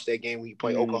watched that game when he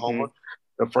played Oklahoma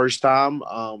the first time.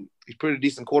 He's pretty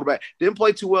decent quarterback. Didn't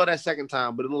play too well that second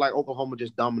time, but it looked like Oklahoma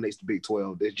just dominates the Big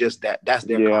 12. It's just that's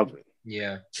their confidence.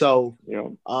 Yeah. So,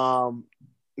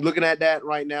 looking at that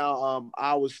right now,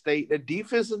 Iowa State, the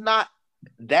defense is not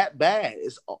that bad.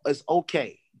 It's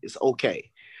okay. It's okay.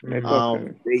 For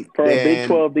a Big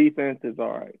 12 defense, it's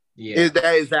all right. Yeah,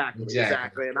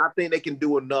 exactly. And I think they can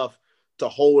do enough to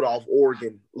hold off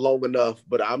Oregon long enough.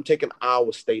 But I'm taking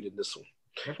Iowa State in this one.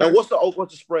 Okay. Now, what's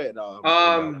the spread? So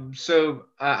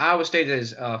Iowa State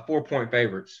is 4-point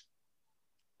favorites.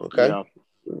 Okay. Yeah.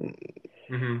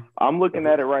 I'm looking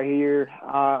at it right here.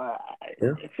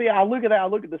 See, I look at that. I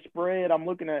look at the spread. I'm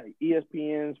looking at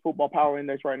ESPN's Football Power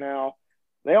Index right now.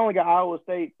 They only got Iowa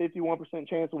State 51%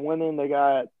 chance of winning. They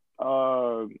got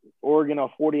Oregon a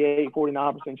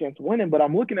 49% chance of winning. But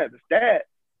I'm looking at the stats.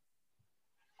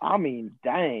 I mean,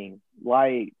 dang.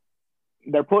 Like,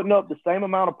 they're putting up the same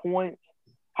amount of points.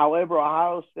 However,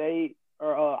 Iowa State,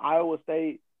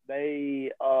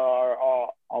 they are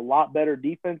a lot better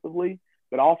defensively.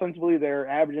 But offensively, they're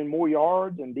averaging more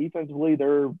yards. And defensively,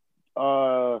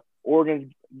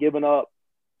 Oregon's giving up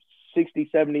 60,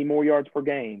 70 more yards per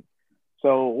game.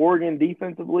 So Oregon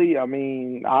defensively, I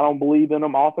mean, I don't believe in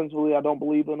them. Offensively, I don't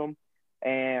believe in them.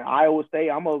 And Iowa State,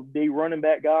 I'm a big running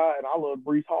back guy, and I love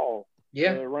Breece Hall.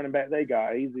 Yeah, Uh, running back they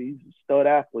got. He's a stud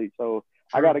athlete. So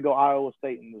I got to go Iowa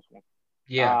State in this one.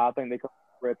 Yeah, I think they come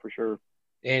red for sure.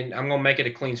 And I'm gonna make it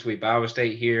a clean sweep. Iowa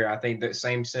State here. I think that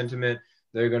same sentiment.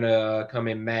 They're gonna come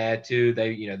in mad too.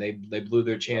 They blew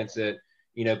their chance at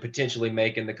potentially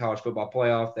making the college football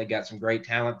playoff. They got some great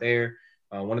talent there.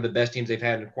 One of the best teams they've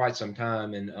had in quite some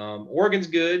time. And Oregon's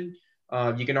good.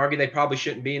 You can argue they probably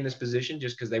shouldn't be in this position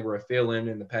just because they were a fill-in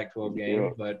in the Pac-12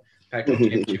 game, but Pac-12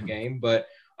 championship game. But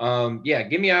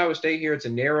give me Iowa State here. It's a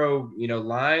narrow,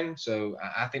 line, so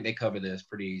I think they cover this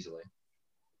pretty easily.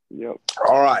 Yep.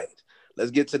 All right.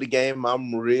 Let's get to the game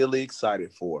I'm really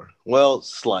excited for. Well,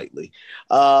 slightly.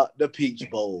 The Peach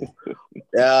Bowl.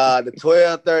 The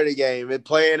 12:30 game. It's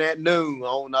playing at noon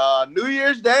on New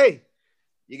Year's Day.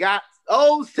 You got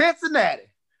Cincinnati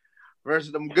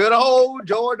versus them good old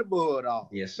Georgia Bulldogs.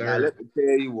 Yes, sir. Now, let me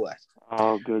tell you what.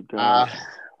 Oh, good God.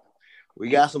 We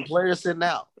got some players sitting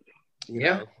out. You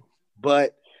know?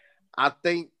 But I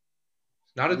think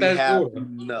not as bad as Florida.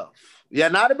 Enough. Yeah,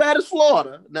 not as bad as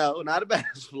Florida. No, not as bad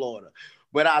as Florida.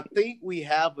 But I think we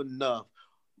have enough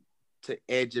to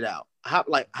edge it out.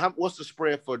 What's the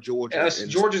spread for Georgia?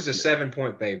 Georgia's a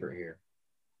 7-point favorite here.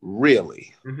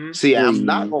 Really? Mm-hmm. See, I'm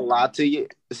not gonna lie to you.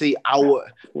 See, I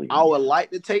would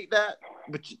like to take that,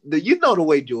 But you know the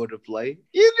way Georgia play.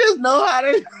 You just know how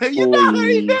they. You know how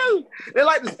they do. They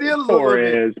like the Steelers a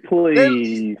little bit.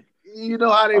 Please. You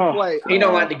know how they play. He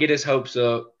don't like to get his hopes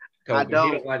up. I Kobe.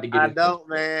 He don't like to get his hopes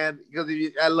man. Because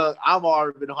look, I've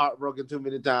already been heartbroken too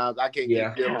many times. I can't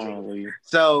keep dealing with it.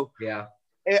 So yeah,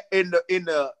 in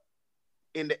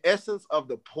the essence of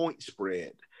the point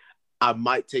spread, I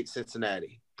might take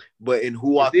Cincinnati. But in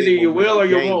who I think either you will or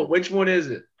you game, won't. Which one is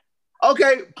it?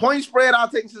 Okay, point spread, I'll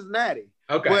take Cincinnati.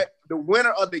 Okay. But the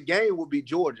winner of the game will be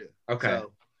Georgia. Okay.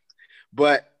 So,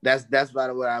 but that's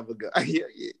about what I would go.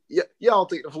 Y'all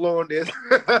take the floor on this.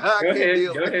 Go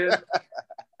ahead.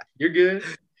 You're good.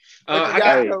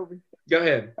 Go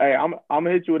ahead. Hey, I'm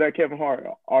gonna hit you with that Kevin Hart.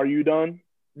 Are you done?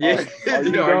 Yeah. Are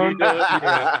you done?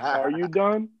 Yeah. Are you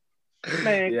done?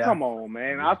 Man, come on,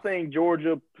 man. I think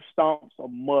Georgia stomps a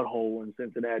mud hole in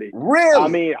Cincinnati. Really? I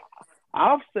mean,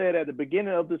 I've said at the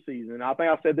beginning of the season, I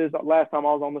think I said this last time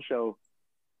I was on the show,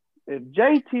 if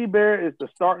JT Barrett is the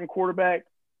starting quarterback,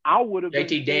 I would have been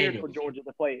scared for Georgia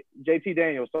to play. JT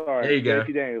Daniels, sorry. There you go.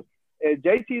 JT Daniels. If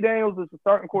JT Daniels is the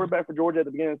starting quarterback for Georgia at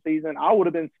the beginning of the season, I would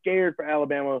have been scared for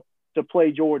Alabama to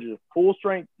play Georgia. Full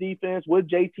strength defense with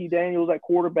JT Daniels at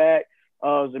quarterback,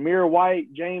 Zamir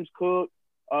White, James Cook,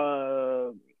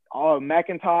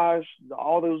 McIntosh,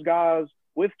 all those guys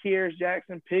with Kearis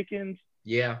Jackson, Pickens.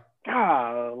 Yeah.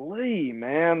 Golly,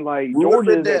 man. Like,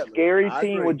 Georgia is a scary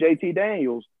team with JT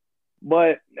Daniels.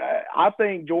 But I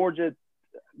think Georgia's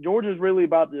really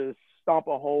about to stomp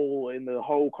a hole in the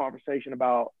whole conversation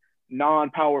about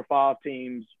non-Power 5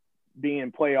 teams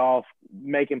making playoff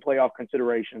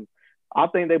considerations. I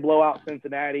think they blow out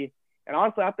Cincinnati. And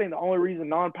honestly, I think the only reason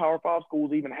non-Power 5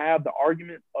 schools even have the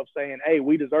argument of saying, hey,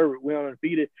 we deserve it, we're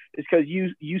undefeated, is because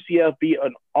UCF beat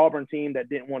an Auburn team that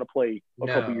didn't want to play a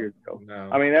couple years ago. No.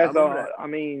 I mean, that's all. I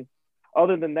mean,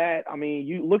 other than that, I mean,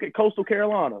 you look at Coastal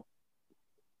Carolina.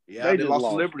 Yeah, they lost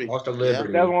to Liberty. Lost to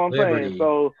Liberty. That's what I'm saying.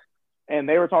 So, and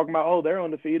they were talking about, oh, they're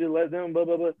undefeated, let them, blah,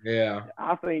 blah, blah. Yeah.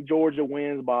 I think Georgia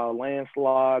wins by a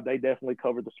landslide. They definitely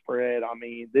covered the spread. I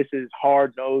mean, this is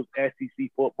hard-nosed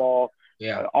SEC football.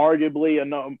 Yeah. Arguably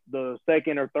the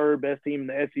second or third best team in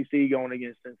the SEC going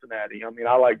against Cincinnati. I mean,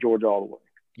 I like Georgia all the way.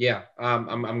 Yeah,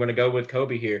 I'm going to go with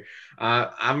Kobe here.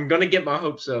 I'm going to get my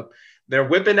hopes up. They're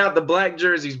whipping out the black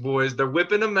jerseys, boys. They're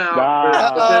whipping them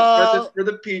out for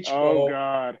the Peach Bowl.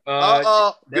 Oh,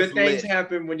 God. Good things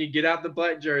happen when you get out the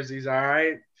black jerseys, all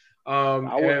right? I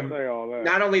wouldn't say all that.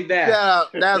 Not only that. Yeah,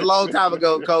 that was a long time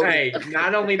ago, Kobe. Hey,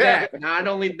 not only that.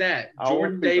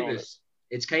 Jordan Davis.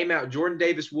 It's came out. Jordan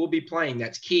Davis will be playing.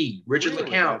 That's key. Richard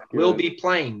LeCount will be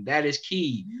playing. That is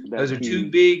key. Those are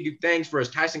two big things for us.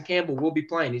 Tyson Campbell will be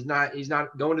playing. He's not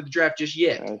going to the draft just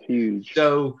yet. That's huge.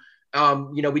 So,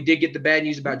 we did get the bad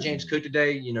news about James Cook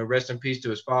today. Rest in peace to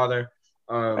his father.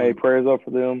 Hey, prayers up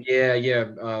for them. Yeah.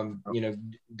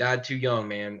 Died too young,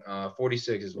 man.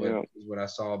 46 is what I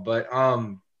saw. But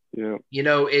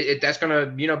that's gonna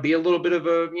be a little bit of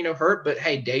a hurt. But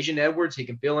hey, Dejan Edwards, he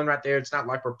can fill in right there. It's not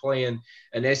like we're playing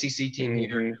an SEC team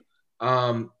here.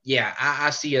 I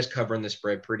see us covering the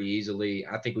spread pretty easily.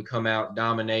 I think we come out,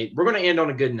 dominate. We're gonna end on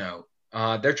a good note.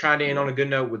 They're trying to end on a good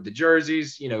note with the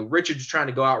jerseys. Richard's trying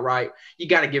to go out right. You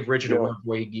got to give Richard a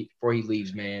win before he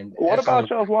leaves, man. What about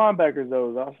y'all's linebackers,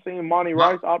 though? I've seen Monty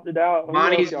Rice opted out.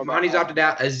 Monty's opted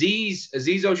out. Azeez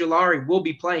Ojulari will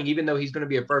be playing, even though he's going to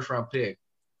be a first-round pick.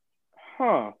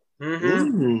 Huh.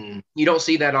 Mm-hmm. You don't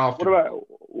see that often.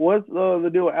 What's the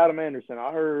deal with Adam Anderson?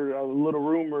 I heard a little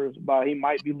rumors about he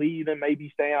might be leaving, maybe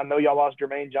staying. I know y'all lost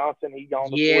Jermaine Johnson. He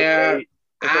gone to Florida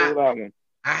State.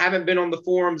 I haven't been on the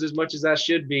forums as much as I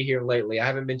should be here lately. I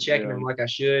haven't been checking them like I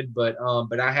should, but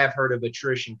I have heard of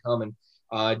attrition coming.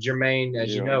 Jermaine,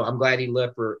 as you know, I'm glad he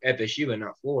left for FSU and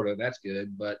not Florida. That's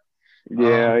good. But he's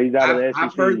out of the SEC.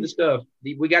 I've heard the stuff.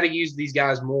 We got to use these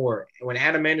guys more. When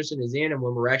Adam Anderson is in and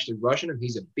when we're actually rushing him,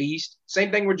 he's a beast.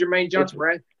 Same thing with Jermaine Johnson.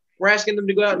 We're asking them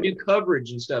to go out and do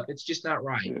coverage and stuff. It's just not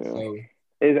right. Yeah. So.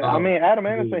 Adam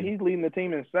Anderson, he's leading the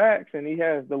team in sacks, and he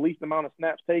has the least amount of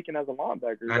snaps taken as a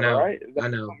linebacker. I know, right? I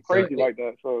know. Crazy like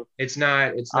that. So it's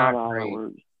not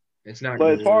great. It's not.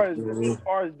 But as far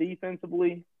as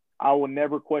defensively, I will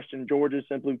never question Georgia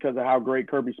simply because of how great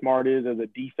Kirby Smart is as a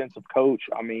defensive coach.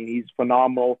 I mean, he's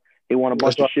phenomenal. He won a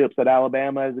bunch of ships at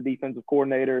Alabama as a defensive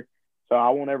coordinator, so I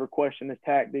won't ever question his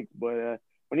tactics. But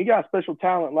when you got special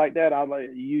talent like that, I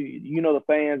like the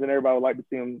fans and everybody would like to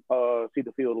see him see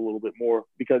the field a little bit more,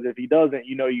 because if he doesn't,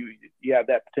 you have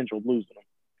that potential of losing him.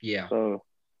 Yeah. So,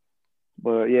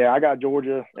 but yeah, I got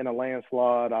Georgia in a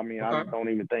landslide. I mean, I don't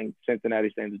even think Cincinnati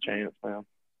stands a chance, man.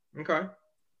 Okay.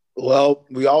 Well,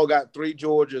 we all got 3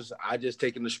 Georgias. I just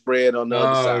taking the spread on the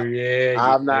other Oh side. yeah,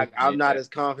 I'm not as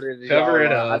confident as Cover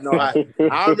y'all it are. I up. know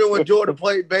I remember when Georgia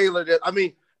played Baylor. I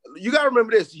mean, you got to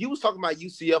remember this. He was talking about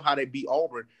UCF, how they beat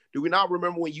Auburn. Do we not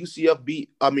remember when UCF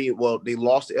they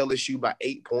lost to LSU by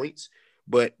 8 points,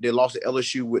 but they lost to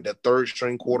LSU with their 3rd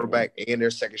string quarterback and their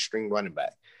 2nd string running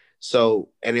back. So,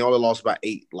 and they only lost by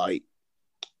 8. Like,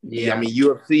 yeah, I mean,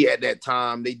 UFC at that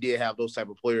time, they did have those type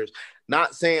of players.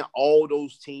 Not saying all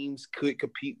those teams could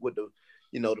compete with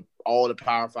all the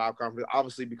Power 5 conferences,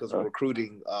 obviously because of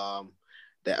recruiting,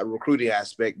 that recruiting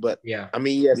aspect. But I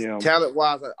mean, yes,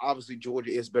 talent-wise, obviously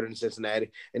Georgia is better than Cincinnati.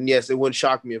 And yes, it wouldn't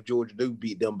shock me if Georgia do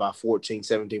beat them by 14,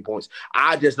 17 points.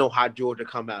 I just know how Georgia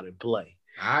come out and play.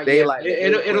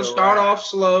 It'll start off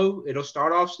slow. It'll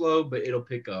start off slow, but it'll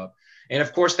pick up. And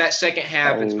of course, that second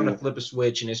half, it's going to flip a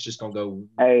switch, and it's just going to go.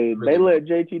 Hey, they let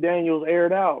JT Daniels air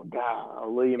it out.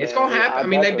 Golly, man. It's going to happen. I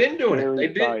mean, they've been doing it.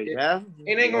 They've been.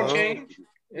 It ain't going to change.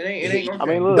 It ain't going to change. I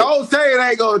mean, look. Don't say it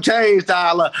ain't going to change,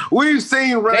 Tyler. We've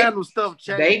seen random stuff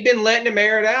change. They've been letting him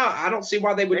air it out. I don't see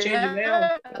why they would change it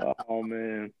now. Oh,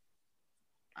 man.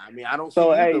 I mean, I don't see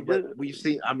either, but we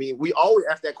see. I mean, we always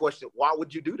ask that question: why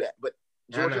would you do that? But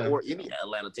Georgia or any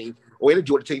Atlanta team or any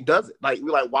Georgia team does it. Like,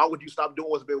 we're like, why would you stop doing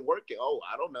what's been working? Oh,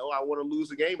 I don't know. I want to lose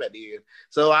the game at the end,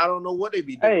 so I don't know what they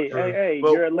be doing. Hey,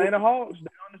 but your Atlanta Hawks,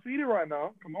 they're undefeated right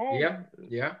now. Come on.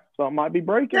 Yeah. Something might be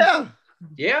breaking.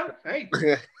 Yeah. Hey,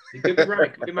 you could be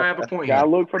right. You might have a point. Gotta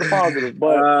look for the positive.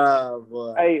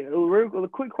 But hey, a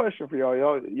quick question for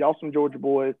y'all. Y'all some Georgia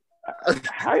boys.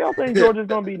 How y'all think Georgia's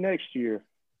gonna be next year?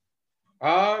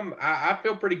 I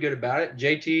feel pretty good about it.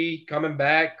 JT coming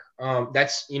back.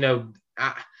 That's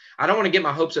I don't want to get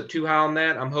my hopes up too high on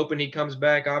that. I'm hoping he comes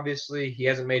back. Obviously, he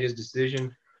hasn't made his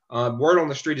decision. Word on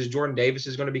the street is Jordan Davis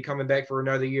is going to be coming back for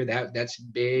another year. That's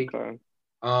big. Okay.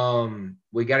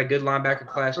 We got a good linebacker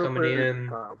class coming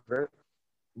in.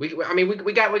 We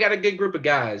got a good group of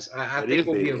guys. I think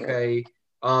we'll be okay.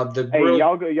 Y'all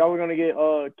were gonna get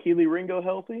Keely Ringo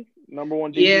healthy, number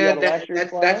 1 DB out of last year's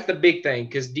class? That's the big thing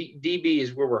because DB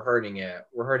is where we're hurting at.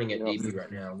 We're hurting at DB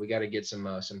right now. We got to get some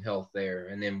health there,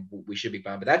 and then we should be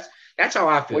fine. But that's how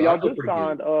I feel. Well, y'all just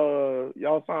signed.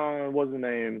 Y'all signed. What's his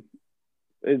name?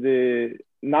 Is it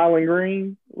Nyland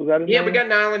Green? Was that his name? Yeah, we got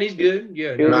Nyland. He's good.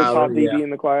 Yeah, he was the top DB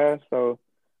in the class. So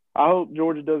I hope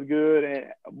Georgia does good.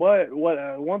 But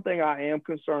one thing I am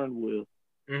concerned with.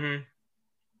 Mm-hmm.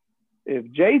 If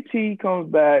JT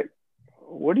comes back,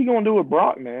 what are you gonna do with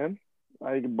Brock, man?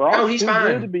 Like Brock's he's too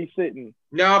fine. good to be sitting.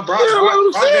 No, Brock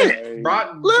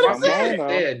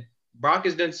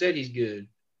has done said he's good.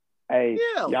 Hey,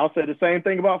 y'all said the same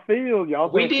thing about Field.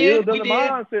 Y'all said Field doesn't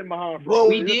mind sitting behind. Well,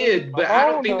 we did, but I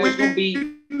don't think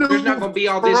there's not gonna be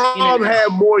all this. Fromm had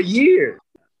more years.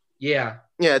 Yeah.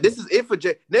 Yeah, this is it for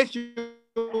next year.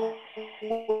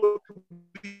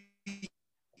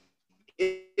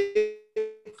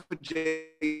 For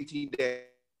JT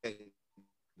Daniels.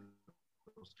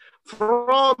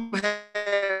 Fromm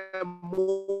had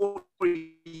more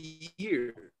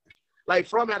years. Like,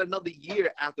 Fromm had another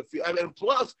year after Field. I mean,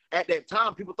 plus, at that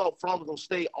time, people thought Fromm was going to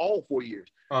stay all 4 years.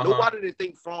 Nobody didn't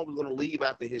think Fromm was going to leave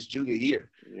after his junior year.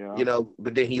 Yeah.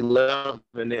 But then he left.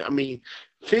 And then, I mean,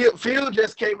 Field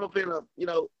just came up in a,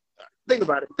 think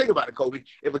about it, Kobe.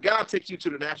 If a guy takes you to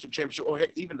the national championship or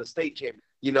even the state championship,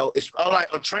 it's like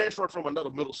a transfer from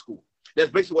another middle school.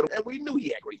 That's basically and we knew he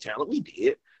had great talent. We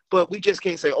did. But we just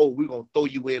can't say, we're going to throw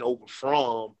you in over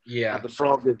Fromm. Yeah. After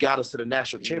Fromm just got us to the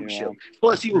national championship. Yeah.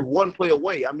 Plus, he was 1 play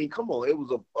away. I mean, come on. It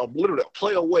was literally a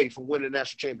play away from winning the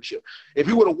national championship. If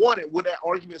he would have won it, would that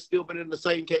argument still been in the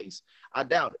same case? I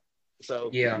doubt it. So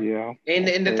yeah.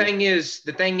 And the thing is,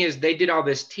 they did all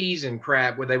this teasing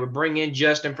crap where they would bring in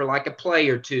Justin for like a play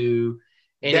or two.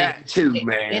 And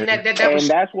man. And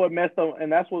that's what messed them.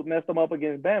 And that's what messed them up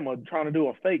against Bama, trying to do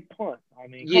a fake punt. I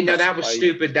mean, that was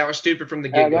stupid. That was stupid from the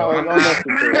get go. I'm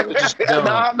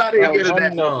not even getting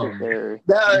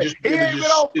that. He ain't been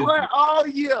on punt all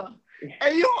year.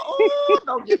 Hey,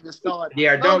 don't get me started.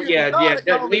 Yeah,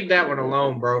 don't leave that one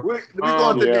alone, bro. We're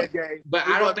going to that game. But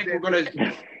I don't think we're going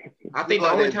to. I think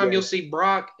the only time you'll see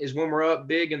Brock is when we're up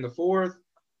big in the 4th,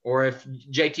 or if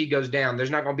JT goes down.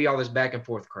 There's not going to be all this back and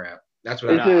forth crap. That's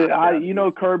what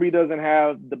Kirby doesn't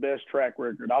have the best track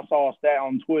record. I saw a stat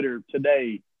on Twitter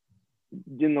today.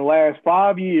 In the last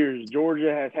 5 years,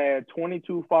 Georgia has had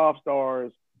 22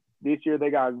 5-stars. This year, they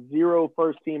got 0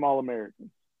 first-team All-Americans.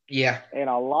 Yeah. And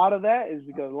a lot of that is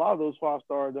because a lot of those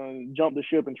 5-stars done jumped the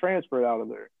ship and transferred out of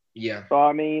there. Yeah. So,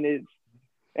 I mean,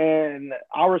 and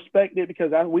I respect it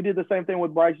because we did the same thing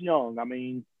with Bryce Young. I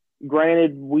mean,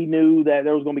 Granted, we knew that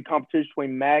there was going to be competition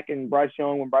between Mac and Bryce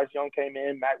Young. When Bryce Young came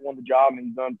in, Mac won the job,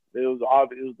 and it was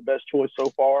obvious it was the best choice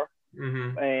so far.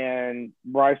 Mm-hmm. And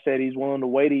Bryce said he's willing to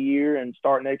wait a year and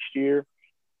start next year.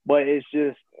 But it's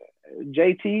just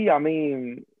JT. I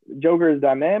mean, Joker is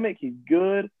dynamic. He's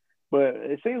good. But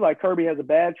it seems like Kirby has a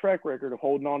bad track record of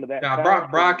holding on to that. Now,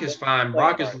 Brock is fine.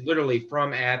 Brock is literally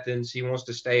from Athens. He wants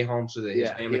to stay home so that his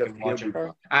family can watch him.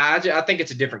 I think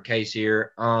it's a different case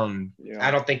here. I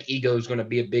don't think ego is going to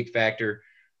be a big factor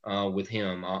with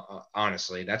him.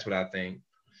 Honestly, that's what I think.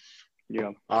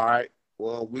 Yeah. All right.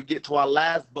 Well, we get to our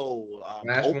last bowl.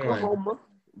 Oklahoma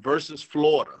versus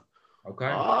Florida. Okay.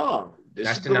 Oh,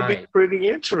 this is going to be pretty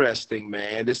interesting,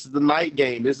 man. This is the night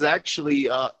game. This is actually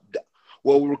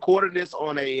we're recording this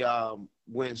on a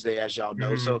Wednesday, as y'all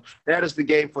know. Mm-hmm. So that is the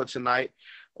game for tonight.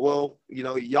 Well,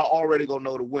 y'all already going to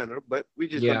know the winner, but we're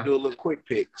just going to do a little quick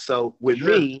pick. So with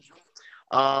me,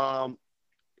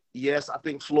 yes, I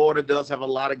think Florida does have a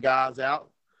lot of guys out,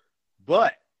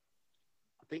 but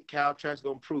I think Kyle Trask's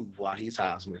going to prove why he's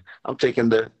Heisman. I'm taking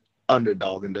the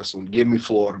underdog in this one. Give me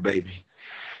Florida, baby.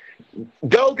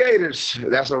 Go Gators!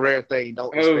 That's a rare thing.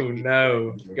 Don't expect me.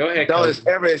 No. Go ahead, Don't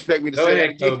ever expect me to say that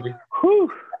again.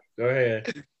 Kobe. Go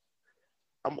ahead.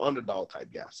 I'm an underdog type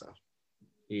guy, so.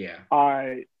 Yeah. All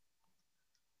right.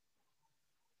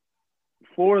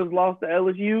 Florida's lost to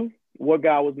LSU. What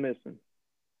guy was missing?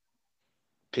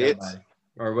 Pitts.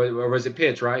 Or was it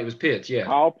Pitts, right? It was Pitts, yeah.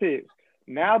 All Pitts.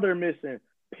 Now they're missing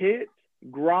Pitts,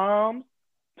 Grimes,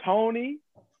 Tony,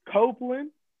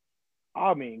 Copeland.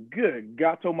 I mean, good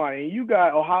God almighty. And you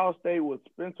got Ohio State with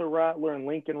Spencer Rattler and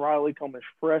Lincoln Riley coming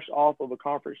fresh off of a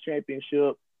conference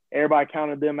championship. Everybody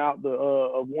counted them out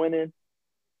of winning.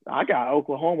 I got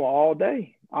Oklahoma all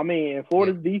day. I mean, and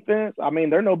Florida's defense, I mean,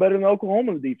 they're no better than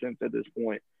Oklahoma's defense at this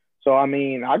point. So, I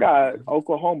mean, I got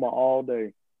Oklahoma all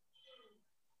day.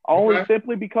 Only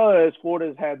simply because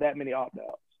Florida's had that many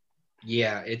opt-outs.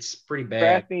 Yeah, it's pretty bad.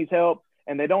 Trask needs help.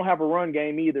 And they don't have a run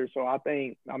game either. So I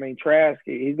mean, Trask,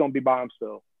 he's going to be by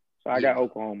himself. So I got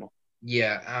Oklahoma.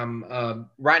 Yeah.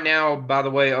 Right now, by the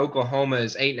way, Oklahoma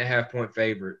is 8.5-point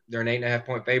favorite. They're an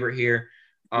 8.5-point favorite here.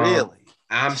 Really?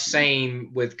 I'm saying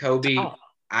with Kobe,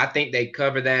 I think they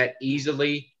cover that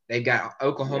easily.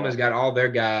 Oklahoma's got all their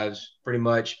guys pretty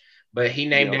much. But he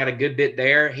named out a good bit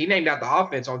there. He named out the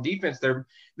offense. On defense,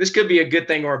 this could be a good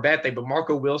thing or a bad thing, but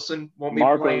Marco Wilson won't be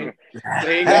playing.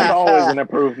 That's always an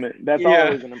improvement.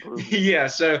 Always an improvement. Yeah,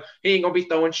 so he ain't going to be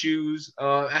throwing shoes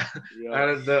out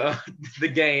of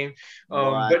the game.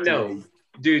 But no,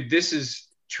 dude, this is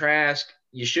Trask.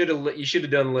 You should have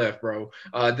done left, bro.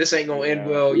 This ain't going to end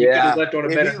well. You could have left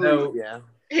on a better note. Yeah.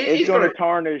 It's going to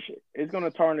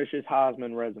tarnish his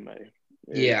Heisman resume.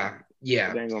 Yeah.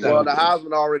 Well, the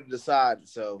Heisman already decided,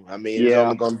 so I mean, it's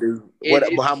only going to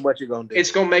do how much you're going to do. It's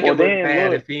going to make it look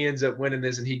bad if he ends up winning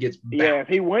this and he gets bounced. Yeah, if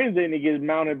he wins it and he gets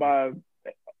mounted by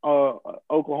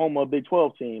Oklahoma Big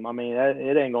 12 team, I mean,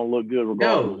 it ain't going to look good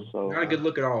regardless. No, not a good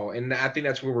look at all. And I think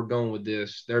that's where we're going with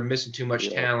this. They're missing too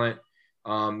much talent.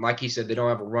 Like he said, they don't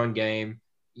have a run game.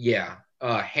 Yeah,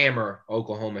 hammer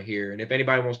Oklahoma here. And if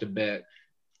anybody wants to bet,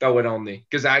 throw it on me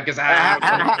because I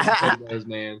those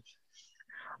man.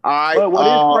 All right. But what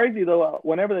is crazy though,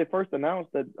 whenever they first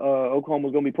announced that Oklahoma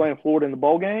was going to be playing Florida in the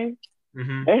bowl game,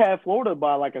 they had Florida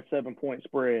by like a 7-point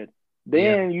spread.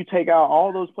 Then you take out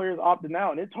all those players opting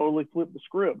out, and it totally flipped the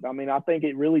script. I mean, I think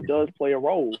it really does play a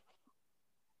role.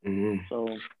 Mm-hmm.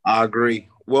 So I agree.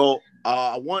 Well,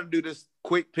 I want to do this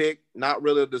quick pick, not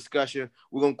really a discussion.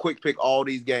 We're going to quick pick all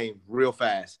these games real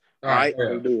fast. All right?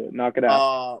 Let's do it. Knock it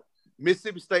out.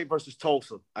 Mississippi State versus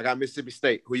Tulsa. I got Mississippi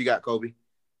State. Who you got, Kobe?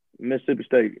 Mississippi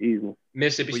State, easily.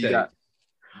 Mississippi State. All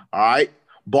right.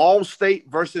 Ball State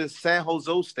versus San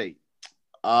Jose State.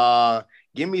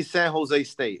 Give me San Jose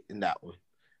State in that one.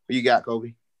 Who you got,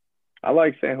 Kobe? I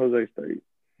like San Jose State.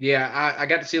 Yeah, I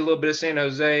got to see a little bit of San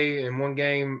Jose in one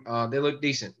game. They look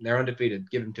decent. They're undefeated.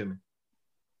 Give them to me.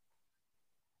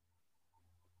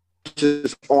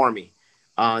 Just Army.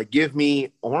 Give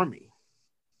me Army.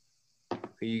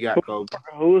 Who you got, Kobe?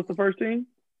 Who was the first team?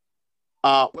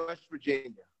 West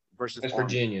Virginia versus West Army.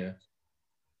 Virginia.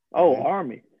 Oh,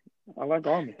 Army. I like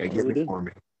Army. Yeah, give me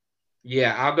Army.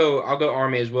 Yeah, I'll go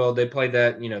Army as well. They play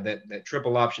that, that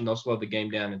triple option. They'll slow the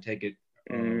game down and take it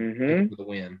for the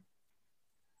win.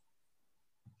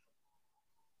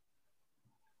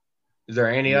 Is there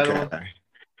any other one?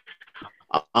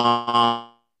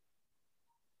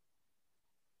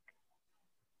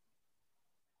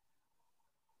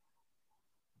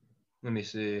 Let me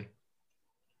see.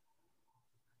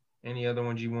 Any other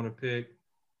ones you want to pick?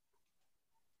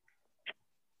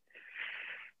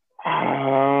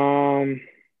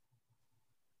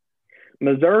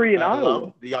 Missouri and Hello?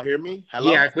 Iowa. Do y'all hear me?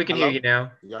 Hello? Yeah, we can Hello? hear you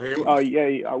now. Y'all hear me? Oh,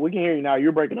 yeah, we can hear you now.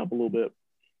 You're breaking up a little bit.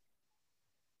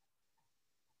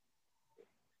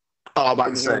 Oh, I'm about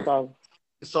Can to you hear say. us, Tyler?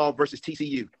 Arkansas versus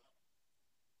TCU.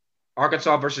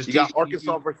 Arkansas versus You got TCU.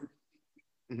 Arkansas versus.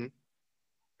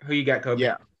 Who you got, Kobe?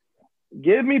 Yeah.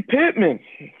 Give me Pittman.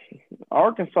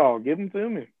 Arkansas. Give them to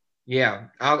me. Yeah,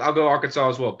 I'll go Arkansas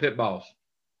as well. Pit balls.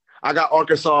 I got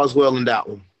Arkansas as well in that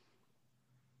one.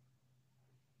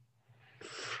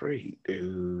 Freak,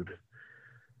 dude.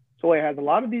 So, wait, has a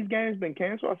lot of these games been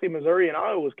canceled? I see Missouri and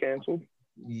Iowa was canceled.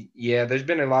 Yeah, there's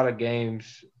been a lot of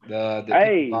games that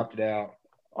people opted out.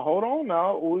 Hold on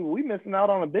now. We missing out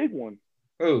on a big one.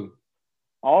 Who?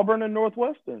 Auburn and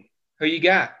Northwestern. Who you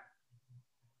got?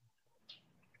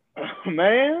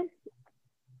 Man,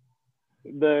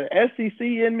 the SEC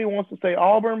in me wants to say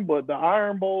Auburn, but the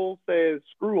Iron Bowl says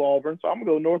screw Auburn, so I'm going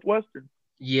to go Northwestern.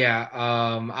 Yeah,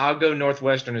 I'll go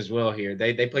Northwestern as well here.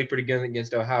 They played pretty good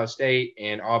against Ohio State,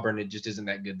 and Auburn, it just isn't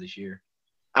that good this year.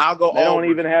 I'll go They Auburn.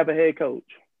 don't even have a head coach.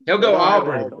 He'll go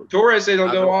Auburn. Torres said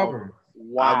he'll go Auburn.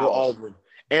 Wow. I'll go Auburn.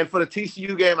 And for the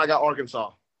TCU game, I got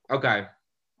Arkansas. Okay.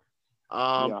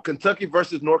 Kentucky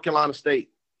versus North Carolina State.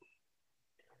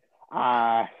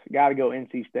 I got to go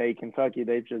NC State. Kentucky,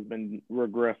 they've just been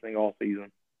regressing all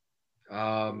season.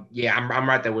 Yeah, I'm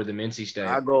right there with them. NC State.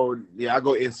 I go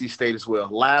NC State as well.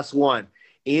 Last one,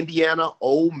 Indiana,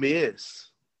 Ole Miss.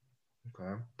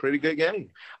 Okay. Pretty good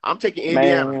game. I'm taking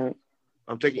Indiana. Man.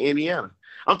 I'm taking Indiana.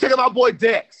 I'm taking my boy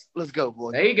Dex. Let's go,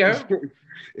 boy. There you go.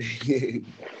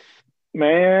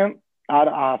 Man,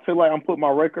 I feel like I'm putting my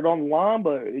record on the line,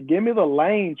 but give me the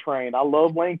Lane train. I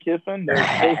love Lane Kiffin. They're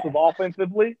explosive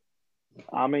offensively.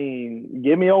 I mean,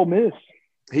 give me Ole Miss.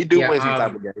 He do win some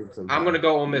type of game. I'm going to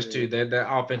go Ole Miss too. The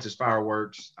offense is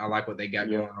fireworks. I like what they got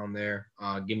going on there.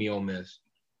 Give me Ole Miss.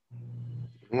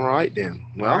 All right, then.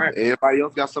 Well, Anybody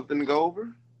else got something to go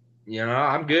over? You know,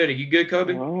 I'm good. Are you good,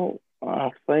 Kobe? Well,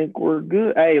 I think we're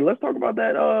good. Hey, let's talk about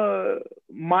that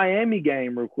Miami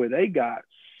game real quick. They got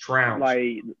trounced.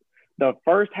 Like the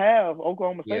first half,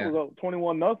 Oklahoma State was up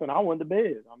 21-0. I went to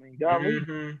bed. I mean, golly.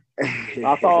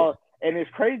 I saw, and it's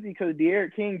crazy because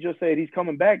De'Aaron King just said he's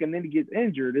coming back, and then he gets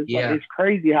injured. It's like it's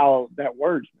crazy how that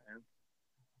works, man.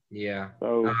 Yeah.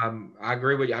 So I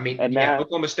agree with you. I mean,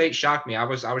 Oklahoma State shocked me. I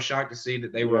was shocked to see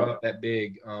that they were up that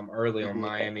big early on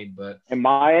Miami, but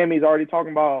Miami's already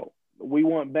talking about we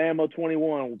want Bama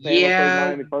 21. Bama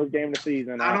Miami first game of the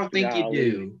season. I don't think you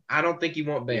do. I don't think you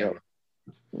want Bama.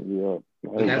 Yeah.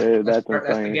 That's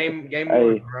the game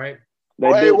one, right?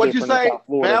 Wait, what'd you say?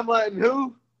 Bama and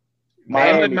who?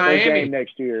 Miami. First game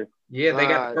next year. Yeah, they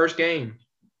got the first game.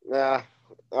 Yeah.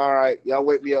 All right. Y'all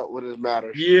wake me up when it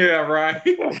matters. Yeah, right.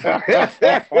 Yeah,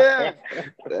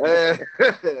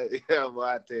 well,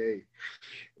 I tell you.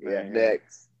 Yeah,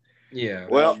 next. Yeah.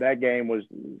 Well, that game was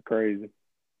crazy.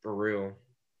 For real.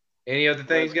 Any other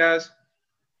things, guys?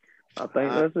 I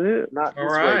think that's it. All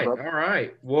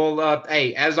right. Well,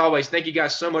 hey, as always, thank you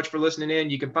guys so much for listening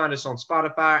in. You can find us on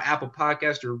Spotify, Apple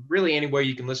Podcast, or really anywhere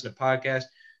you can listen to podcasts.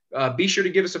 Be sure to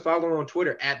give us a follow on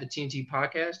Twitter at the TNT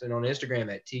Podcast and on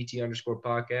Instagram at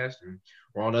TT_podcast. And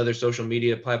we're on other social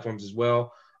media platforms as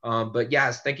well. But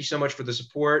guys, thank you so much for the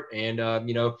support. And,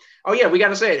 we got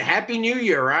to say it. Happy New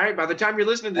Year, right? By the time you're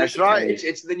listening to this,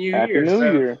 it's the new Happy year. New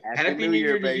Year. Happy New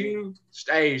Year to you.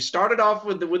 Hey, started off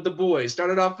with the boys.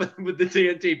 Started off with the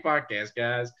TNT Podcast,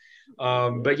 guys.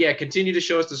 But yeah, continue to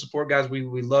show us the support, guys.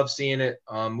 We love seeing it.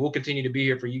 We'll continue to be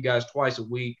here for you guys twice a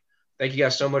week. Thank you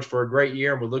guys so much for a great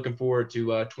year, and we're looking forward to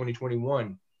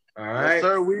 2021. All right. Yes,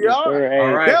 sir, we are. Sir. Hey,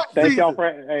 all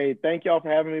right. Thank y'all for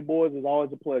having me, boys. It's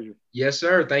always a pleasure. Yes,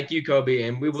 sir. Thank you, Kobe,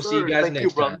 and we will see you guys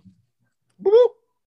next time. Boop.